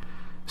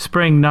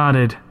 Spring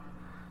nodded.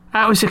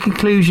 That was a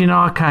conclusion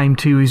I came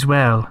to as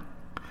well.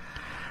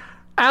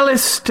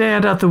 Alice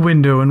stared out the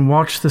window and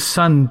watched the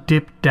sun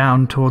dip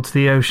down towards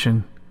the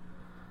ocean.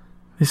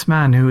 This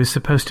man who is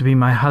supposed to be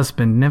my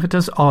husband never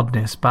does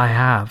oddness by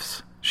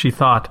halves, she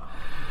thought.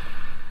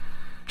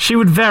 She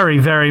would very,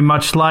 very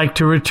much like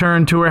to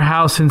return to her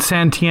house in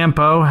San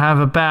Tiempo, have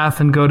a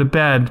bath and go to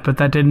bed, but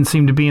that didn't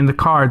seem to be in the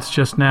cards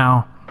just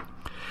now.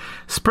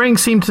 Spring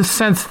seemed to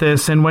sense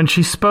this, and when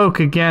she spoke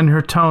again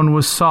her tone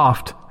was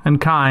soft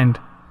and kind.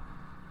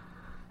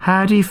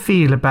 How do you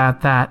feel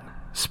about that?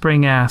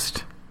 Spring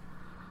asked.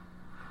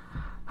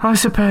 I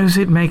suppose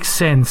it makes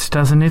sense,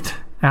 doesn't it?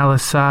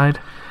 Alice sighed.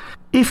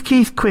 If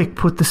Keith Quick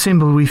put the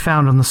symbol we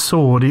found on the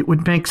sword, it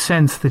would make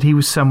sense that he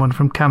was someone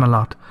from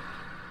Camelot.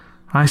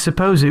 I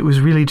suppose it was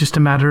really just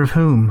a matter of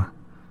whom.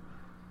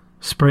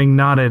 Spring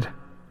nodded.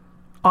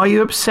 Are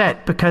you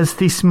upset because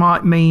this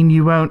might mean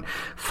you won't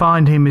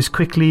find him as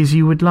quickly as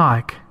you would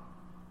like?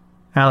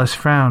 Alice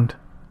frowned.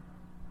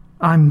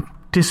 I'm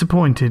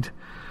disappointed.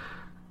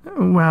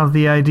 Well,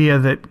 the idea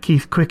that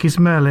Keith Quick is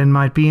Merlin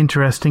might be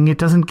interesting. It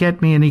doesn't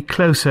get me any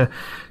closer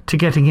to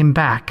getting him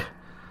back.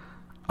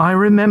 I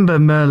remember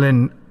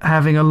Merlin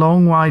having a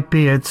long white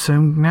beard,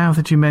 so now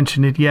that you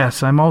mention it,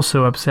 yes, I'm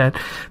also upset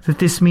that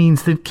this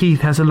means that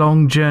Keith has a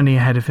long journey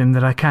ahead of him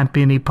that I can't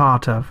be any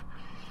part of.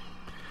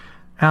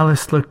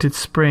 Alice looked at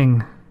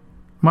Spring.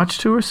 Much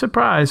to her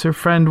surprise, her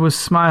friend was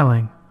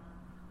smiling.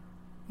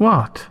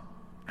 What?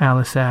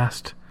 Alice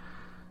asked.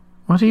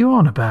 What are you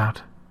on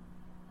about?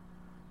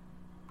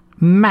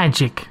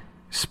 Magic,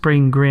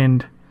 Spring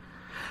grinned.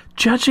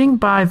 Judging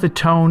by the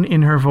tone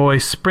in her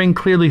voice, Spring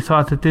clearly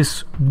thought that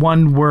this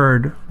one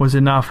word was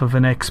enough of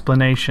an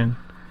explanation.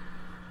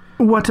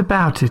 What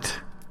about it?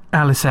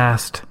 Alice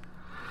asked.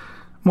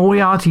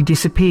 Moriarty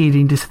disappeared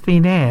into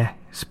thin air,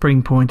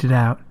 Spring pointed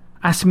out.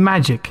 That's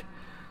magic.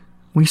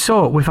 We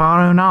saw it with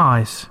our own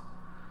eyes.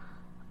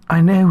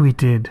 I know we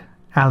did,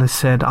 Alice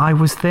said. I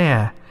was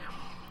there.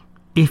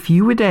 If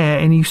you were there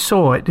and you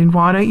saw it, then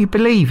why don't you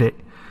believe it?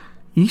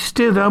 You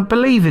still don't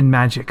believe in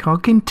magic. I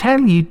can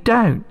tell you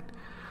don't.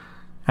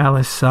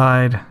 Alice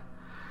sighed.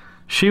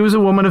 She was a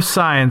woman of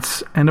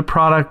science and a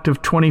product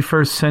of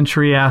 21st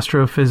century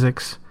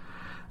astrophysics.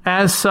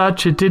 As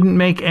such, it didn't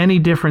make any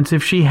difference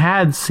if she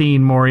had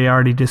seen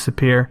Moriarty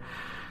disappear.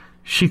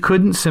 She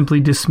couldn't simply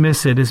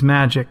dismiss it as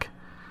magic.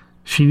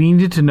 She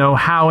needed to know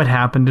how it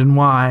happened and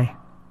why.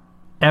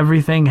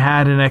 Everything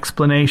had an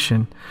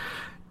explanation,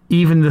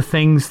 even the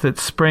things that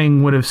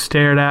Spring would have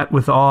stared at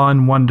with awe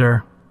and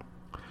wonder.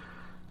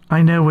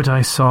 I know what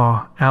I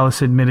saw,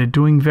 Alice admitted,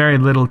 doing very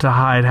little to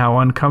hide how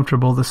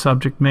uncomfortable the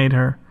subject made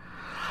her.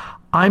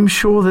 I'm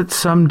sure that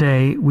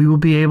someday we will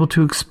be able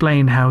to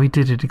explain how he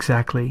did it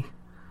exactly.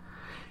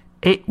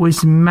 It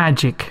was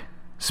magic,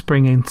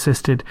 Spring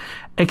insisted.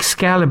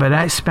 Excalibur,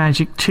 that's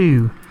magic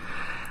too.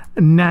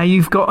 Now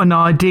you've got an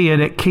idea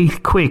that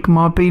Keith Quick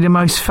might be the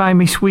most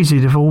famous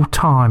wizard of all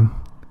time.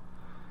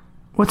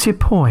 What's your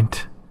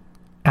point?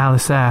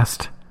 Alice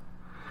asked.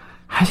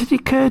 Has it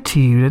occurred to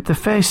you that the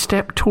first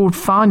step toward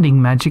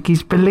finding magic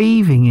is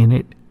believing in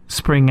it?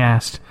 Spring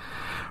asked.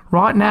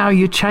 Right now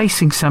you're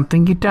chasing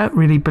something you don't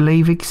really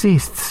believe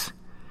exists.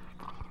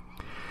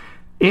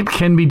 It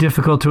can be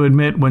difficult to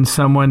admit when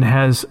someone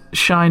has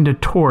shined a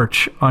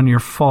torch on your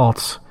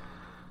faults.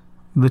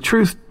 The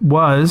truth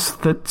was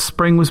that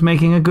Spring was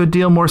making a good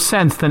deal more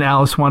sense than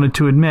Alice wanted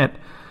to admit.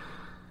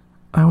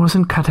 I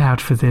wasn't cut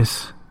out for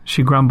this,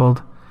 she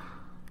grumbled.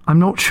 I'm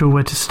not sure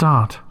where to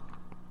start.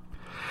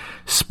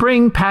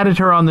 Spring patted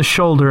her on the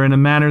shoulder in a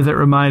manner that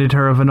reminded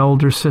her of an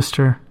older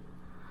sister.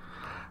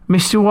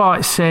 Mr.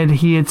 White said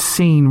he had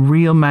seen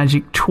real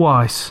magic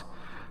twice.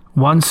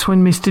 Once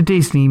when Mr.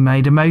 Disney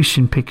made a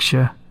motion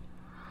picture.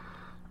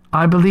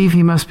 I believe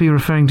he must be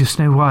referring to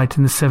Snow White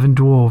and the Seven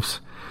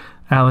Dwarfs,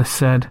 Alice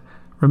said,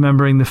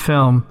 remembering the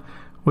film,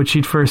 which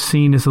she'd first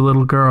seen as a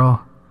little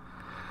girl.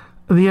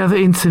 The other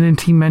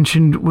incident he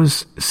mentioned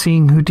was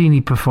seeing Houdini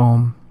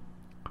perform.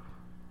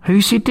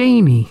 Who's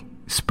Houdini?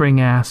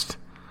 Spring asked.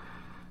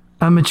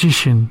 A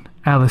magician,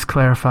 Alice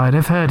clarified.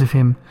 I've heard of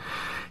him.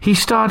 He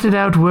started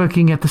out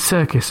working at the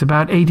circus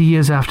about 80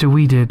 years after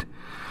we did.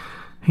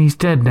 He's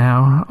dead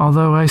now,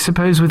 although I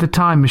suppose with a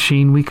time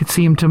machine we could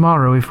see him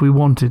tomorrow if we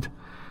wanted.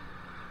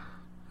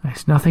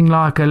 There's nothing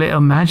like a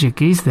little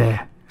magic, is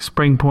there?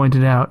 Spring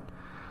pointed out.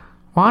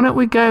 Why don't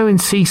we go and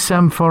see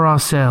some for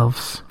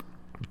ourselves?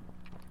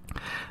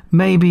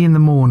 Maybe in the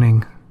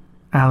morning,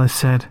 Alice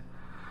said.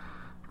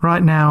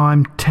 Right now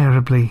I'm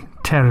terribly,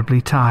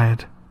 terribly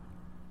tired.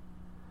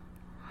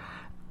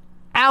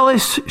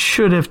 Alice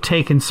should have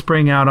taken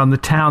Spring out on the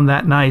town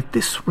that night.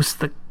 This was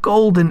the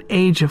golden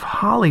age of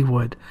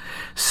Hollywood.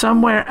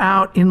 Somewhere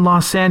out in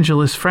Los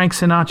Angeles, Frank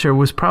Sinatra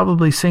was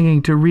probably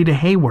singing to Rita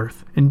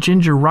Hayworth and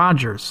Ginger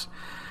Rogers.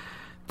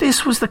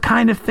 This was the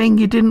kind of thing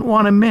you didn't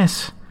want to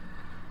miss.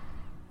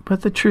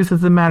 But the truth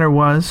of the matter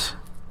was,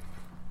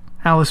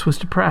 Alice was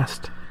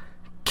depressed.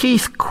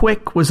 Keith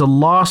Quick was a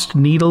lost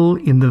needle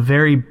in the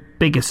very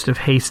biggest of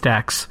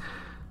haystacks,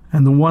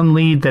 and the one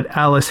lead that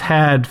Alice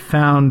had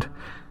found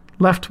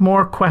left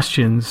more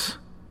questions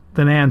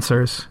than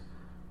answers.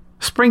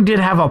 Spring did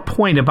have a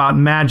point about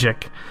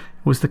magic.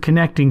 It was the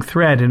connecting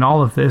thread in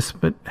all of this,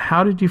 but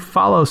how did you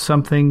follow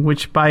something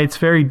which by its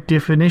very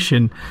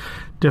definition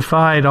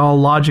defied all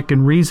logic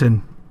and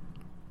reason?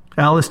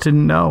 Alice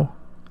didn't know.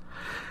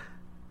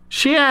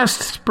 She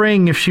asked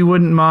Spring if she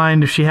wouldn't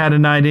mind if she had a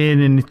night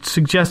in, and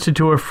suggested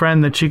to her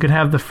friend that she could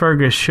have the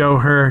Fergus show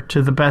her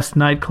to the best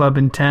nightclub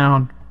in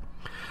town.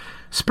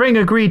 Spring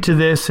agreed to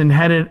this and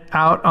headed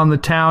out on the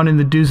town in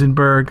the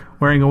Duesenberg,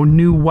 wearing a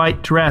new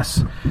white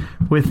dress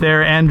with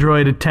their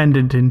android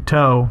attendant in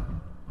tow.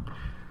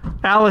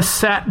 Alice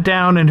sat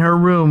down in her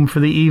room for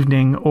the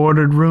evening,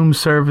 ordered room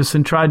service,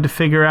 and tried to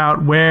figure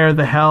out where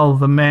the hell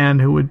the man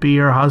who would be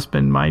her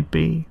husband might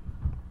be.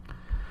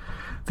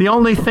 The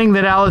only thing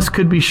that Alice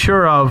could be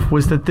sure of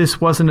was that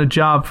this wasn't a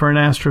job for an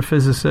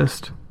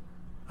astrophysicist.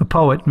 A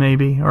poet,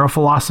 maybe, or a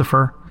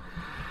philosopher.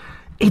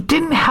 It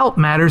didn't help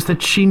matters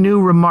that she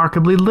knew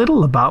remarkably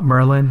little about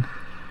Merlin.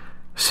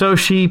 So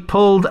she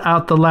pulled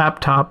out the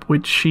laptop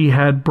which she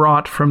had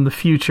brought from the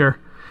future,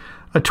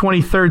 a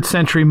 23rd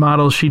century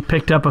model she'd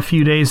picked up a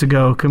few days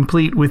ago,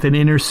 complete with an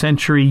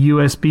inner-century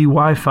USB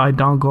Wi-Fi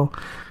dongle,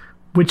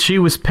 which she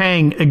was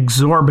paying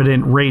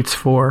exorbitant rates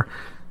for,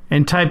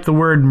 and typed the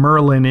word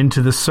Merlin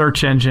into the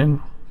search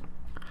engine.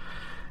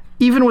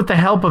 Even with the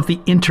help of the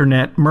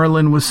internet,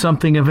 Merlin was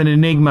something of an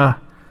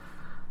enigma.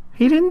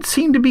 He didn't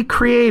seem to be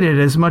created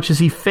as much as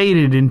he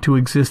faded into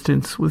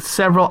existence, with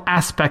several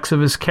aspects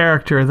of his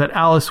character that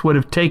Alice would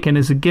have taken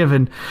as a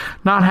given,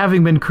 not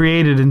having been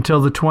created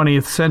until the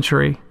 20th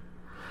century.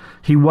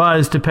 He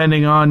was,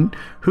 depending on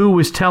who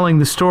was telling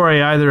the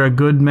story, either a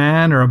good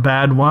man or a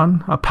bad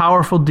one, a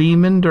powerful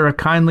demon or a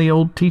kindly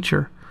old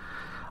teacher.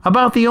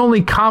 About the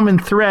only common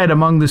thread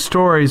among the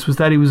stories was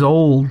that he was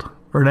old,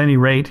 or at any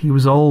rate, he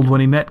was old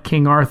when he met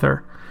King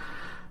Arthur.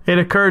 It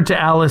occurred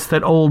to Alice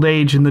that old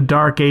age in the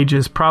Dark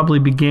Ages probably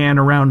began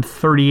around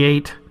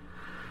 38.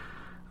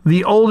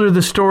 The older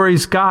the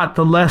stories got,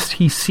 the less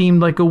he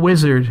seemed like a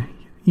wizard.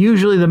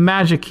 Usually the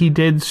magic he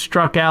did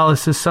struck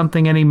Alice as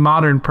something any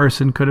modern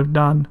person could have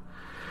done.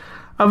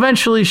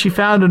 Eventually she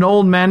found an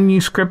old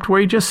manuscript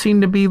where he just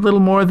seemed to be little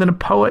more than a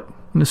poet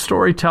and a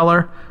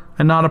storyteller,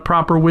 and not a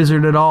proper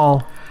wizard at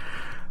all.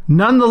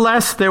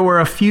 Nonetheless, there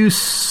were a few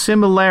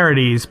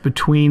similarities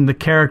between the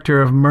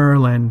character of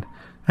Merlin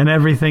and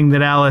everything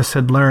that Alice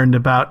had learned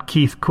about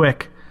Keith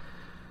Quick.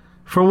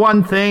 For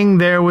one thing,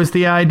 there was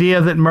the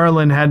idea that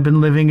Merlin had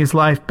been living his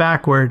life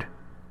backward.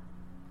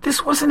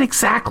 This wasn't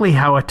exactly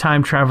how a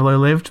time traveler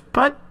lived,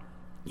 but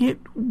it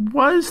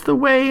was the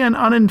way an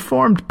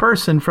uninformed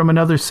person from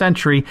another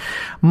century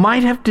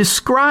might have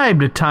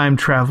described a time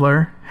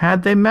traveler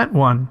had they met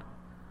one.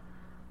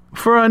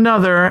 For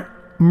another,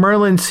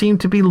 Merlin seemed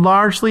to be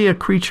largely a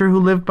creature who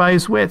lived by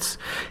his wits.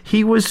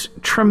 He was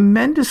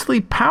tremendously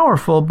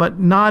powerful, but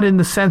not in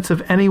the sense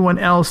of anyone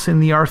else in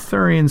the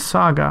Arthurian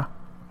saga.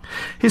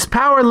 His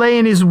power lay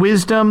in his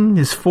wisdom,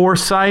 his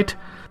foresight,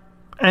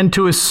 and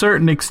to a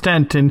certain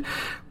extent in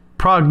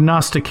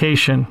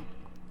prognostication.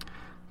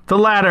 The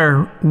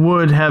latter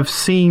would have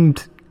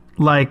seemed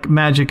like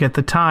magic at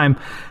the time,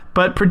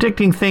 but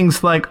predicting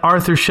things like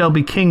Arthur shall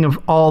be king of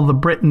all the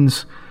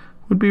Britons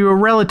would be a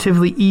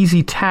relatively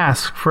easy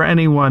task for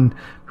anyone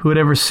who had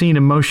ever seen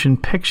a motion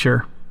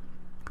picture.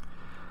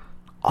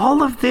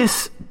 All of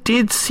this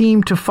did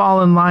seem to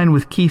fall in line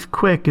with Keith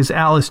Quick as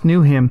Alice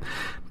knew him,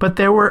 but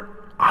there were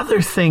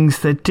other things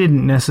that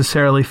didn't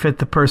necessarily fit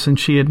the person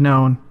she had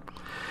known.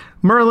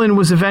 Merlin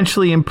was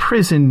eventually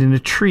imprisoned in a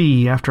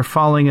tree after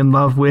falling in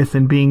love with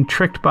and being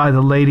tricked by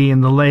the lady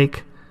in the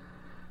lake.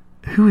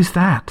 Who is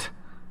that?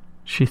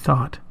 She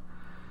thought.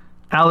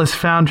 Alice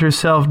found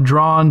herself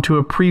drawn to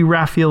a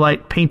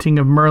pre-Raphaelite painting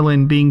of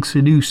Merlin being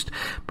seduced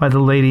by the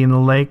lady in the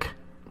lake.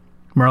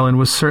 Merlin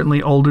was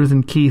certainly older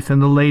than Keith,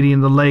 and the lady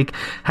in the lake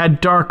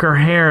had darker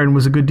hair and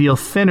was a good deal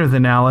thinner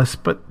than Alice,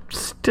 but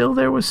still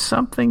there was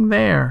something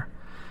there.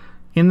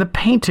 In the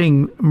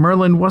painting,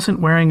 Merlin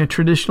wasn't wearing a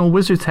traditional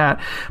wizard's hat,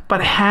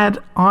 but had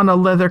on a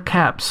leather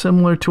cap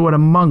similar to what a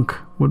monk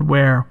would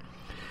wear.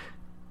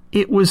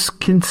 It was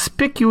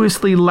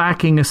conspicuously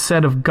lacking a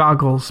set of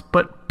goggles,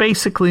 but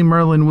basically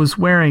Merlin was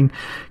wearing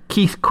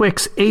Keith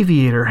Quick's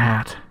aviator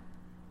hat.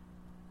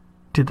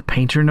 Did the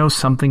painter know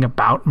something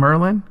about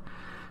Merlin?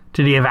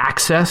 Did he have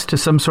access to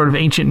some sort of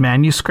ancient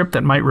manuscript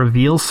that might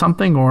reveal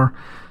something, or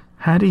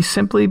had he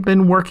simply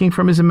been working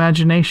from his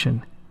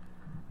imagination?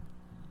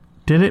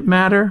 Did it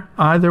matter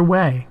either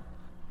way?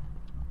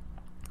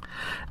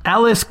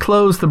 Alice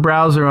closed the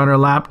browser on her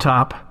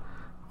laptop.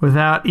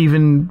 Without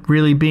even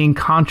really being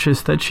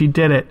conscious that she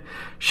did it,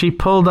 she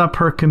pulled up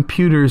her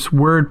computer's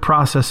word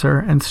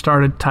processor and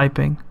started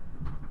typing.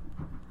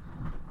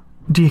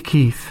 Dear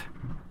Keith,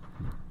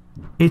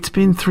 it's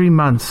been 3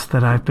 months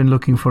that I've been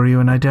looking for you,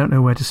 and I don't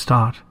know where to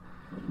start.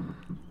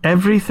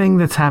 Everything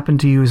that's happened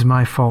to you is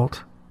my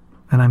fault,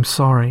 and I'm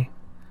sorry.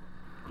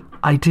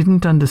 I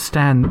didn't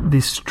understand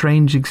this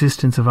strange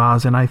existence of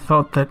ours, and I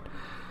thought that,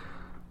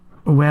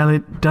 well,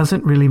 it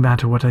doesn't really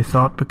matter what I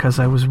thought because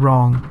I was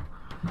wrong.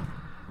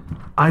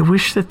 I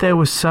wish that there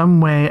was some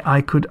way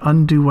I could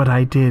undo what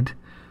I did.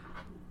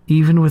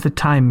 Even with a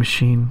time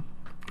machine,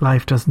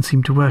 life doesn't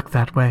seem to work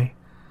that way.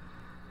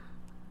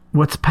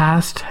 What's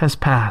past has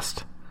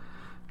passed,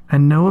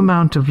 and no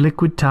amount of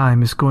liquid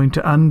time is going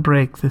to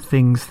unbreak the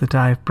things that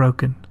I have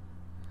broken.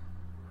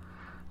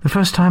 The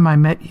first time I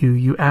met you,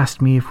 you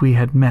asked me if we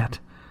had met.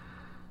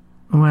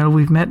 Well,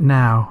 we've met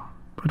now,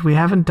 but we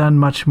haven't done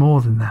much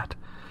more than that,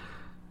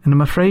 and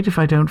I'm afraid if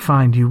I don't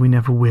find you, we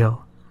never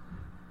will.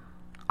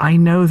 I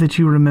know that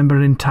you remember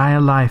an entire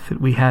life that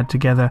we had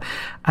together,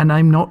 and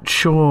I'm not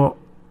sure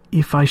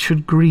if I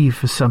should grieve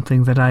for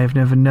something that I have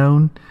never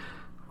known,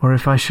 or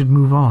if I should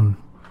move on.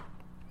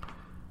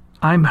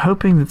 I'm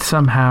hoping that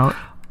somehow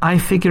I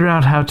figure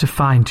out how to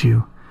find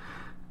you.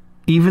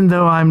 Even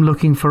though I'm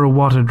looking for a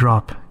water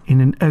drop in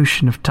an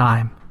ocean of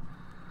time.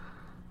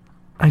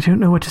 I don't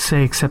know what to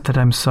say except that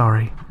I'm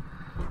sorry.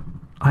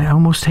 I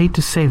almost hate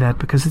to say that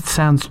because it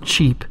sounds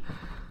cheap,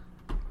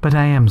 but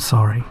I am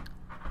sorry.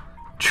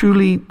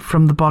 Truly,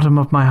 from the bottom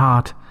of my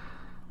heart,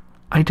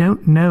 I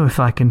don't know if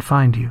I can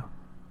find you,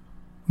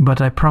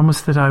 but I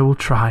promise that I will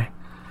try.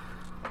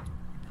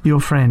 Your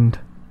friend,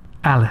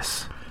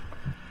 Alice.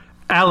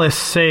 Alice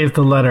saved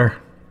the letter.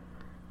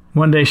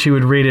 One day she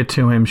would read it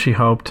to him, she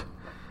hoped.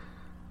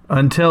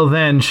 Until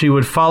then, she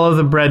would follow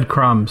the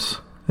breadcrumbs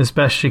as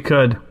best she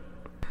could.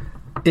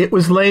 It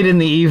was late in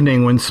the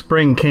evening when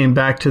Spring came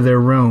back to their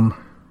room.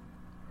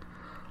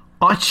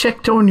 "I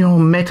checked on your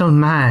metal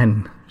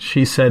man,"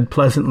 she said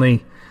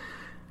pleasantly.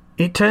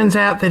 "It turns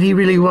out that he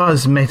really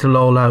was metal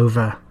all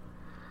over."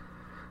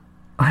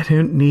 "I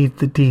don't need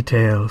the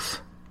details,"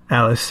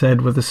 Alice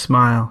said with a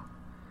smile.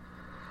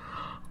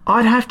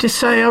 "I'd have to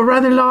say I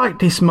rather like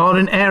this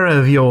modern era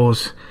of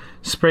yours,"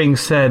 Spring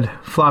said,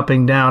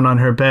 flopping down on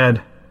her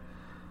bed.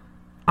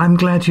 "I'm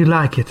glad you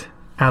like it,"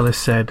 Alice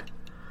said.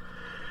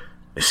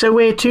 "So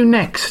where to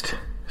next?"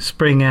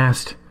 Spring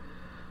asked.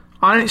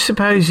 "I don't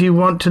suppose you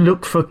want to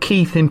look for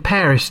Keith in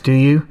Paris, do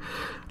you?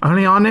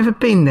 Only I've never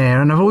been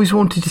there and I've always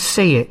wanted to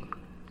see it."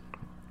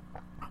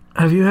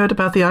 "Have you heard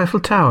about the Eiffel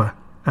Tower?"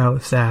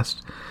 Alice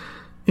asked.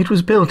 "It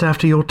was built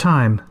after your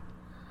time."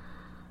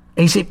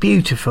 "Is it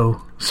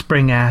beautiful?"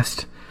 Spring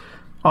asked.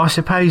 "I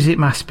suppose it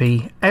must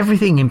be.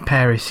 Everything in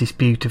Paris is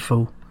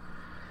beautiful."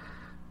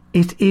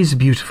 "It is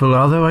beautiful,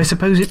 although I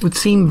suppose it would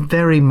seem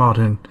very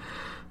modern.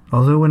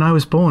 Although when I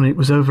was born it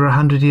was over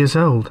 100 years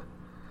old."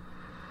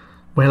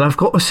 "Well, I've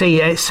got to see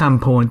it at some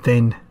point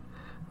then.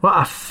 What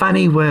a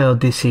funny world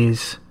this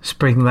is,"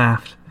 Spring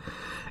laughed.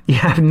 "You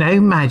have no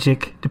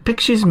magic, the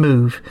pictures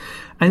move,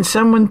 and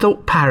someone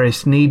thought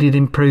Paris needed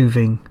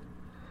improving."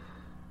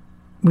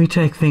 "We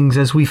take things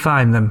as we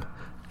find them,"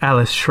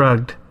 Alice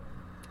shrugged.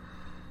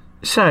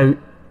 "So,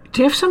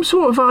 do you have some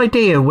sort of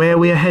idea where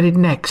we are headed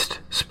next?"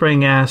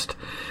 Spring asked,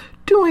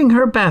 doing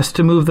her best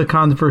to move the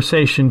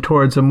conversation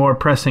towards a more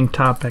pressing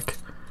topic.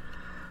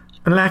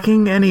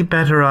 "Lacking any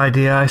better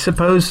idea, I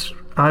suppose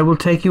I will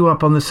take you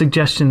up on the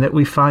suggestion that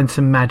we find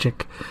some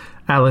magic,"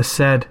 Alice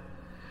said.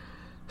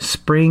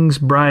 Spring's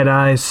bright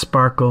eyes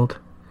sparkled.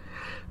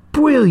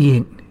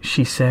 "Brilliant,"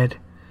 she said.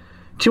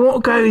 "Do you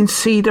want to go and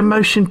see the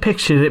motion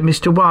picture that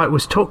Mr. White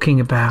was talking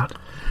about?"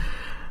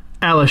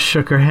 Alice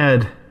shook her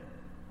head.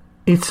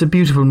 "It's a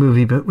beautiful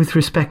movie, but with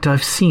respect,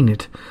 I've seen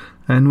it,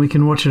 and we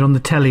can watch it on the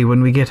telly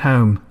when we get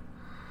home."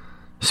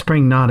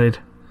 Spring nodded.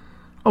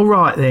 "All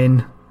right,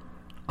 then.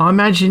 I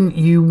imagine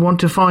you want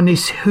to find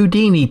this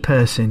Houdini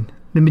person,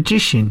 the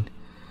magician."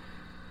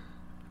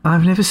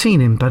 "I've never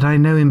seen him, but I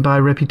know him by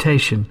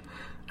reputation,"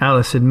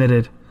 Alice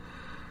admitted.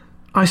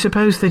 "I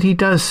suppose that he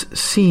does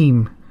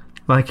seem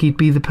like he'd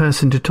be the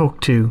person to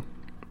talk to."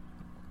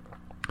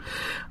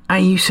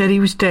 "And you said he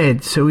was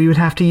dead, so we would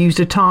have to use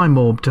the time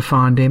orb to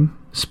find him?"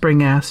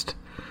 Spring asked.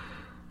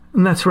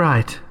 "That's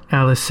right,"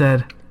 Alice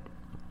said.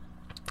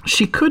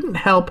 She couldn't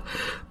help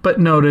but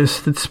notice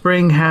that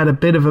Spring had a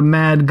bit of a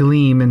mad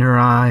gleam in her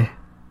eye.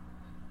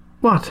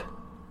 "What?"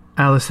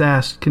 Alice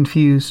asked,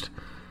 confused.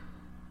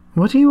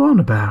 "What are you on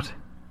about?"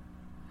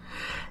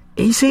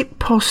 "Is it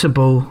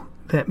possible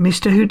that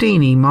Mr.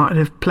 Houdini might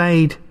have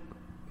played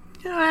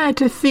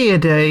at a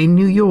theatre in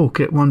New York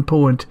at one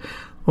point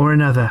or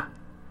another?"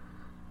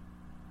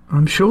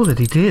 "I'm sure that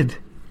he did,"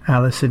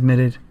 Alice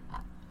admitted.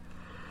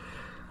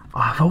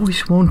 "I've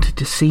always wanted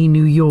to see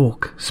New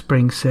York,"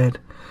 Spring said.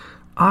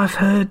 "I've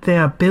heard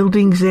there are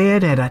buildings there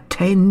that are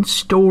 10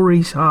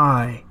 stories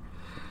high."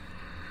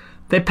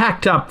 They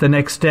packed up the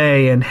next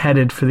day and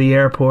headed for the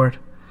airport.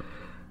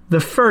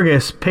 The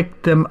Fergus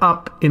picked them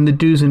up in the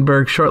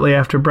Duesenberg shortly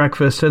after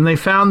breakfast, and they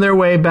found their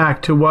way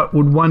back to what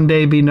would one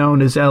day be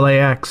known as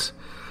LAX.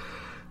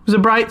 It was a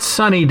bright,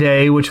 sunny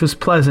day, which was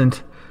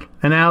pleasant,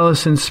 and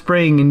Alice and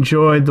Spring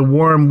enjoyed the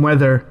warm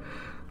weather,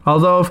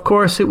 although of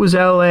course it was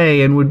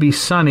LA and would be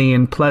sunny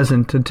and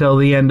pleasant until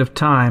the end of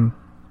time.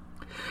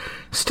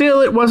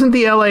 Still, it wasn't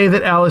the LA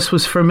that Alice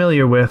was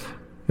familiar with.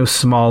 It was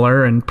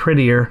smaller and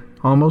prettier,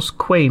 almost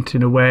quaint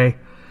in a way.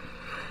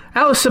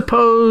 Alice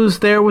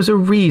supposed there was a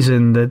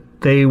reason that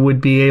they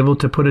would be able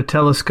to put a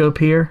telescope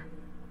here.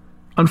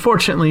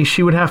 Unfortunately,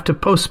 she would have to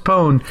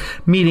postpone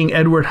meeting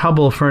Edward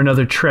Hubble for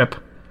another trip.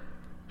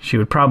 She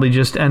would probably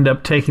just end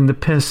up taking the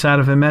piss out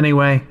of him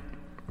anyway.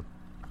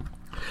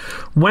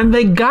 When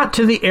they got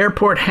to the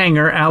airport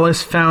hangar,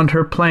 Alice found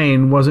her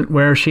plane wasn't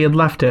where she had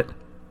left it.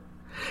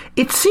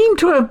 It seemed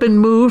to have been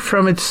moved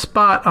from its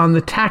spot on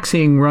the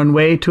taxiing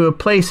runway to a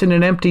place in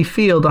an empty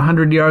field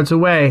 100 yards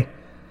away.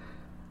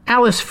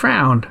 Alice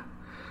frowned.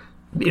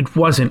 It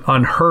wasn't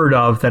unheard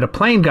of that a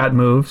plane got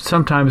moved.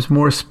 Sometimes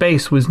more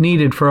space was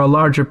needed for a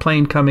larger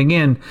plane coming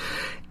in.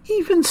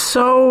 Even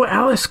so,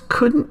 Alice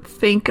couldn't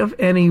think of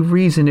any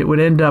reason it would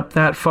end up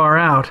that far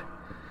out.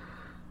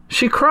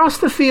 She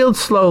crossed the field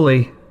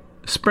slowly,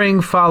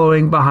 Spring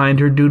following behind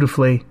her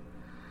dutifully.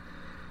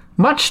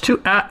 Much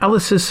to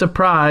Alice's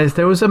surprise,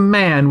 there was a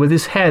man with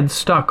his head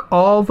stuck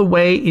all the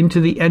way into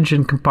the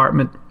engine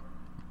compartment.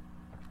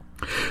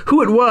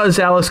 Who it was,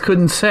 Alice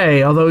couldn't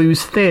say, although he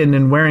was thin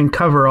and wearing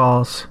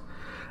coveralls.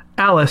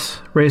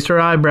 Alice raised her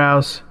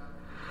eyebrows.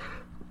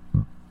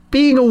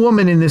 Being a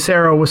woman in this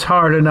era was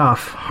hard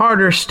enough.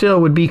 Harder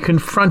still would be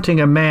confronting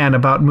a man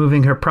about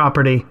moving her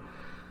property.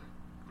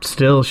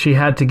 Still, she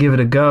had to give it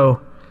a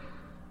go.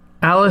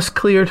 Alice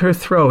cleared her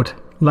throat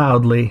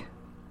loudly.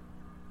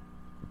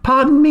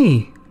 "Pardon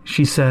me,"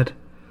 she said.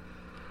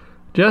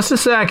 "Just a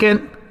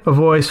second," a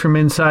voice from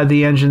inside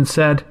the engine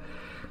said.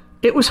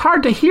 It was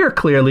hard to hear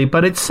clearly,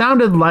 but it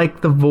sounded like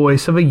the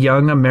voice of a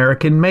young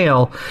American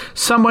male,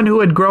 someone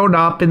who had grown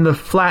up in the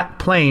flat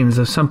plains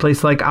of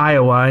someplace like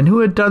Iowa and who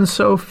had done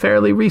so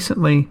fairly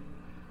recently.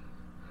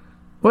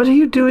 "What are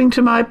you doing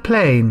to my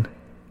plane?"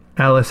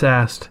 Alice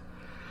asked.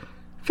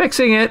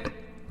 "Fixing it,"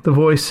 the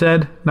voice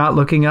said, not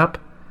looking up.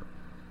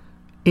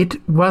 "It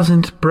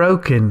wasn't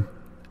broken,"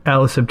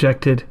 Alice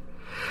objected.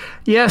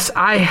 "Yes,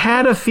 I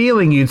had a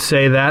feeling you'd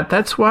say that.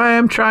 That's why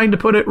I'm trying to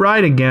put it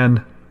right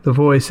again," the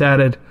voice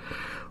added.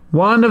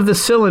 "One of the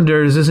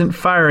cylinders isn't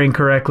firing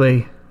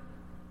correctly."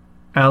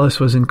 Alice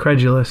was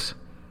incredulous.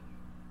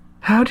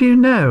 "How do you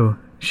know?"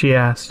 she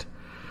asked.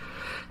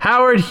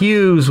 "Howard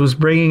Hughes was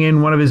bringing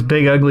in one of his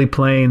big ugly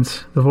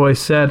planes," the voice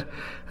said,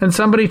 "and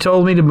somebody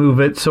told me to move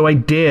it, so I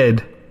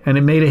did, and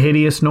it made a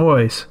hideous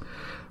noise.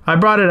 I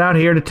brought it out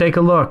here to take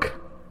a look.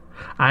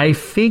 I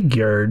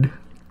figured."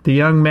 The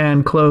young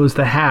man closed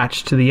the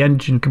hatch to the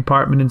engine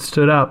compartment and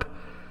stood up.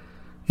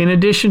 In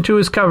addition to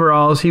his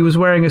coveralls, he was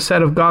wearing a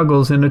set of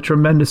goggles and a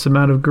tremendous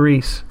amount of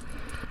grease.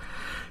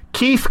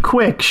 Keith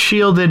Quick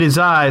shielded his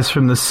eyes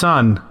from the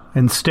sun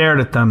and stared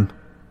at them.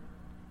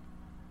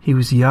 He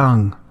was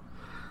young,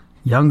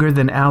 younger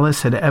than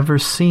Alice had ever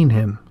seen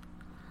him.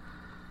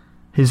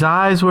 His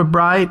eyes were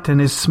bright and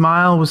his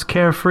smile was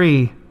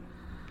carefree.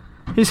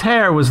 His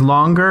hair was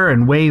longer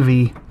and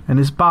wavy, and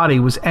his body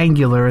was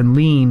angular and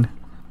lean.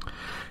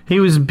 He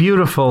was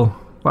beautiful,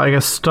 like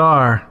a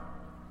star.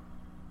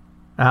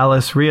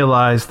 Alice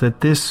realized that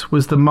this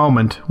was the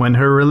moment when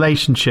her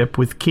relationship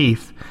with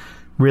Keith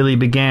really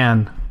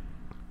began.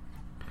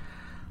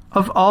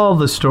 Of all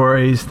the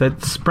stories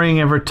that Spring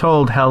ever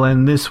told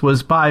Helen, this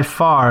was by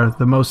far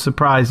the most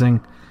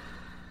surprising.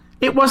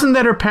 It wasn't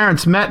that her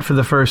parents met for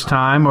the first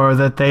time, or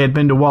that they had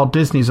been to Walt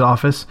Disney's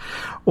office,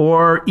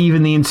 or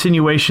even the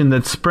insinuation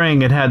that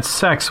Spring had had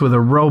sex with a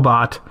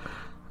robot.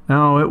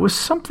 No, it was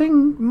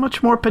something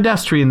much more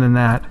pedestrian than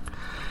that.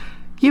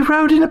 "You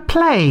rode in a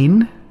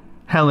plane?"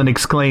 Helen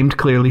exclaimed,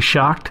 clearly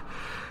shocked.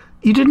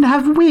 "You didn't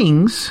have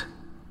wings?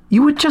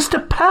 You were just a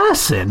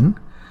person?"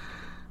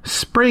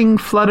 Spring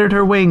fluttered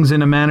her wings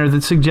in a manner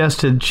that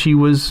suggested she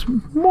was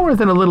more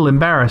than a little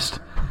embarrassed.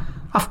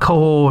 "Of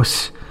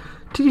course.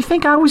 Did you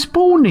think I was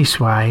born this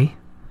way?"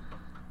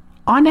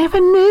 "I never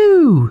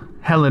knew,"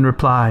 Helen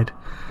replied.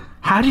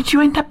 "How did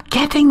you end up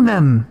getting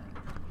them?"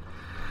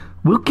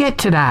 "We'll get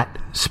to that,"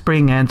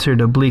 Spring answered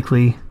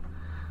obliquely.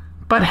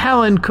 But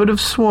Helen could have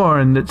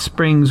sworn that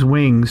Spring's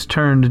wings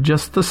turned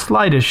just the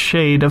slightest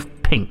shade of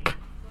pink.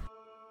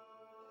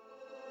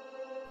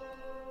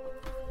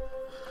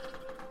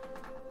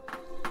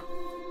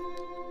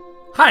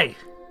 Hi!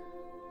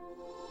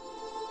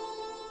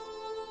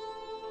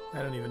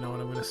 I don't even know what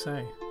I'm going to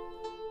say.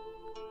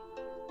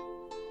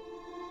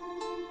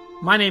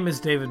 My name is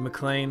David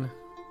McLean.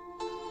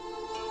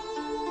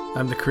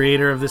 I'm the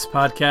creator of this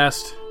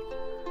podcast.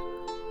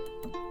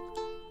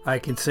 I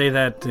can say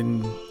that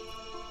in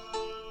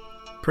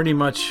pretty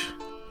much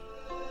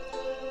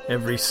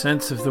every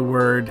sense of the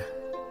word.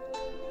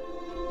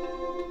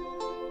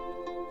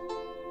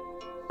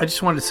 I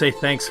just wanted to say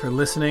thanks for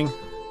listening.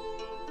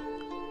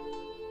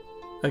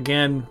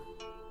 Again,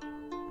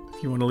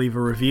 if you want to leave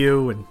a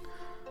review and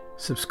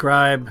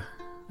subscribe,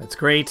 that's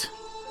great.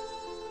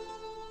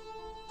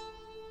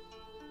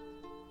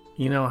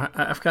 You know,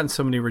 I've gotten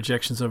so many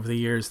rejections over the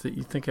years that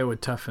you'd think I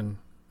would toughen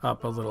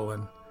up a little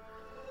and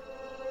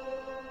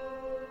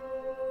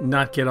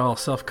not get all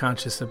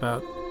self-conscious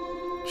about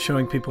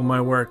showing people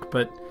my work,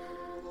 but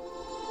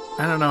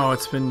I don't know,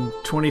 it's been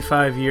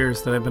 25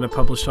 years that I've been a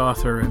published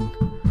author and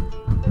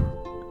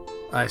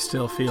I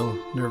still feel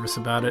nervous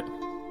about it.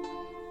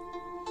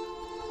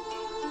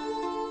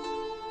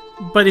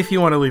 But if you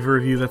want to leave a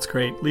review, that's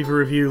great. Leave a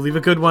review, leave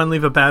a good one,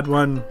 leave a bad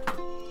one.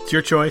 It's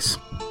your choice.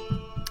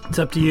 It's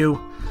up to you.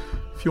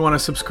 If you want to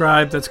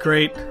subscribe, that's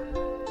great.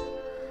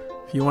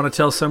 If you want to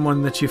tell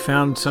someone that you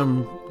found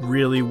some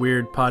really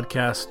weird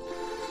podcast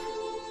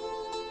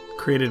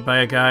created by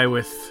a guy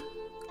with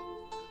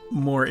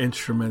more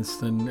instruments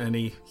than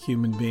any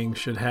human being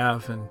should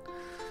have, and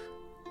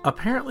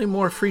apparently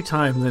more free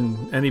time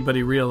than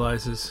anybody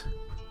realizes,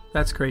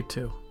 that's great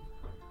too.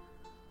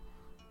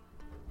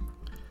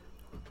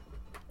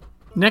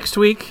 Next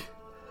week,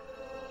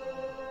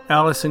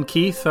 Alice and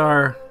Keith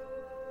are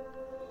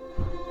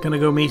gonna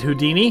go meet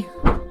Houdini,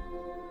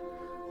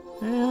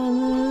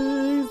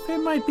 and there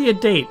might be a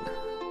date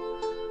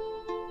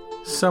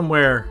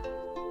somewhere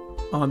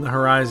on the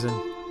horizon.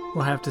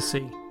 We'll have to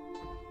see.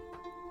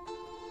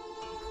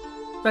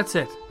 That's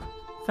it.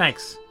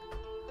 Thanks.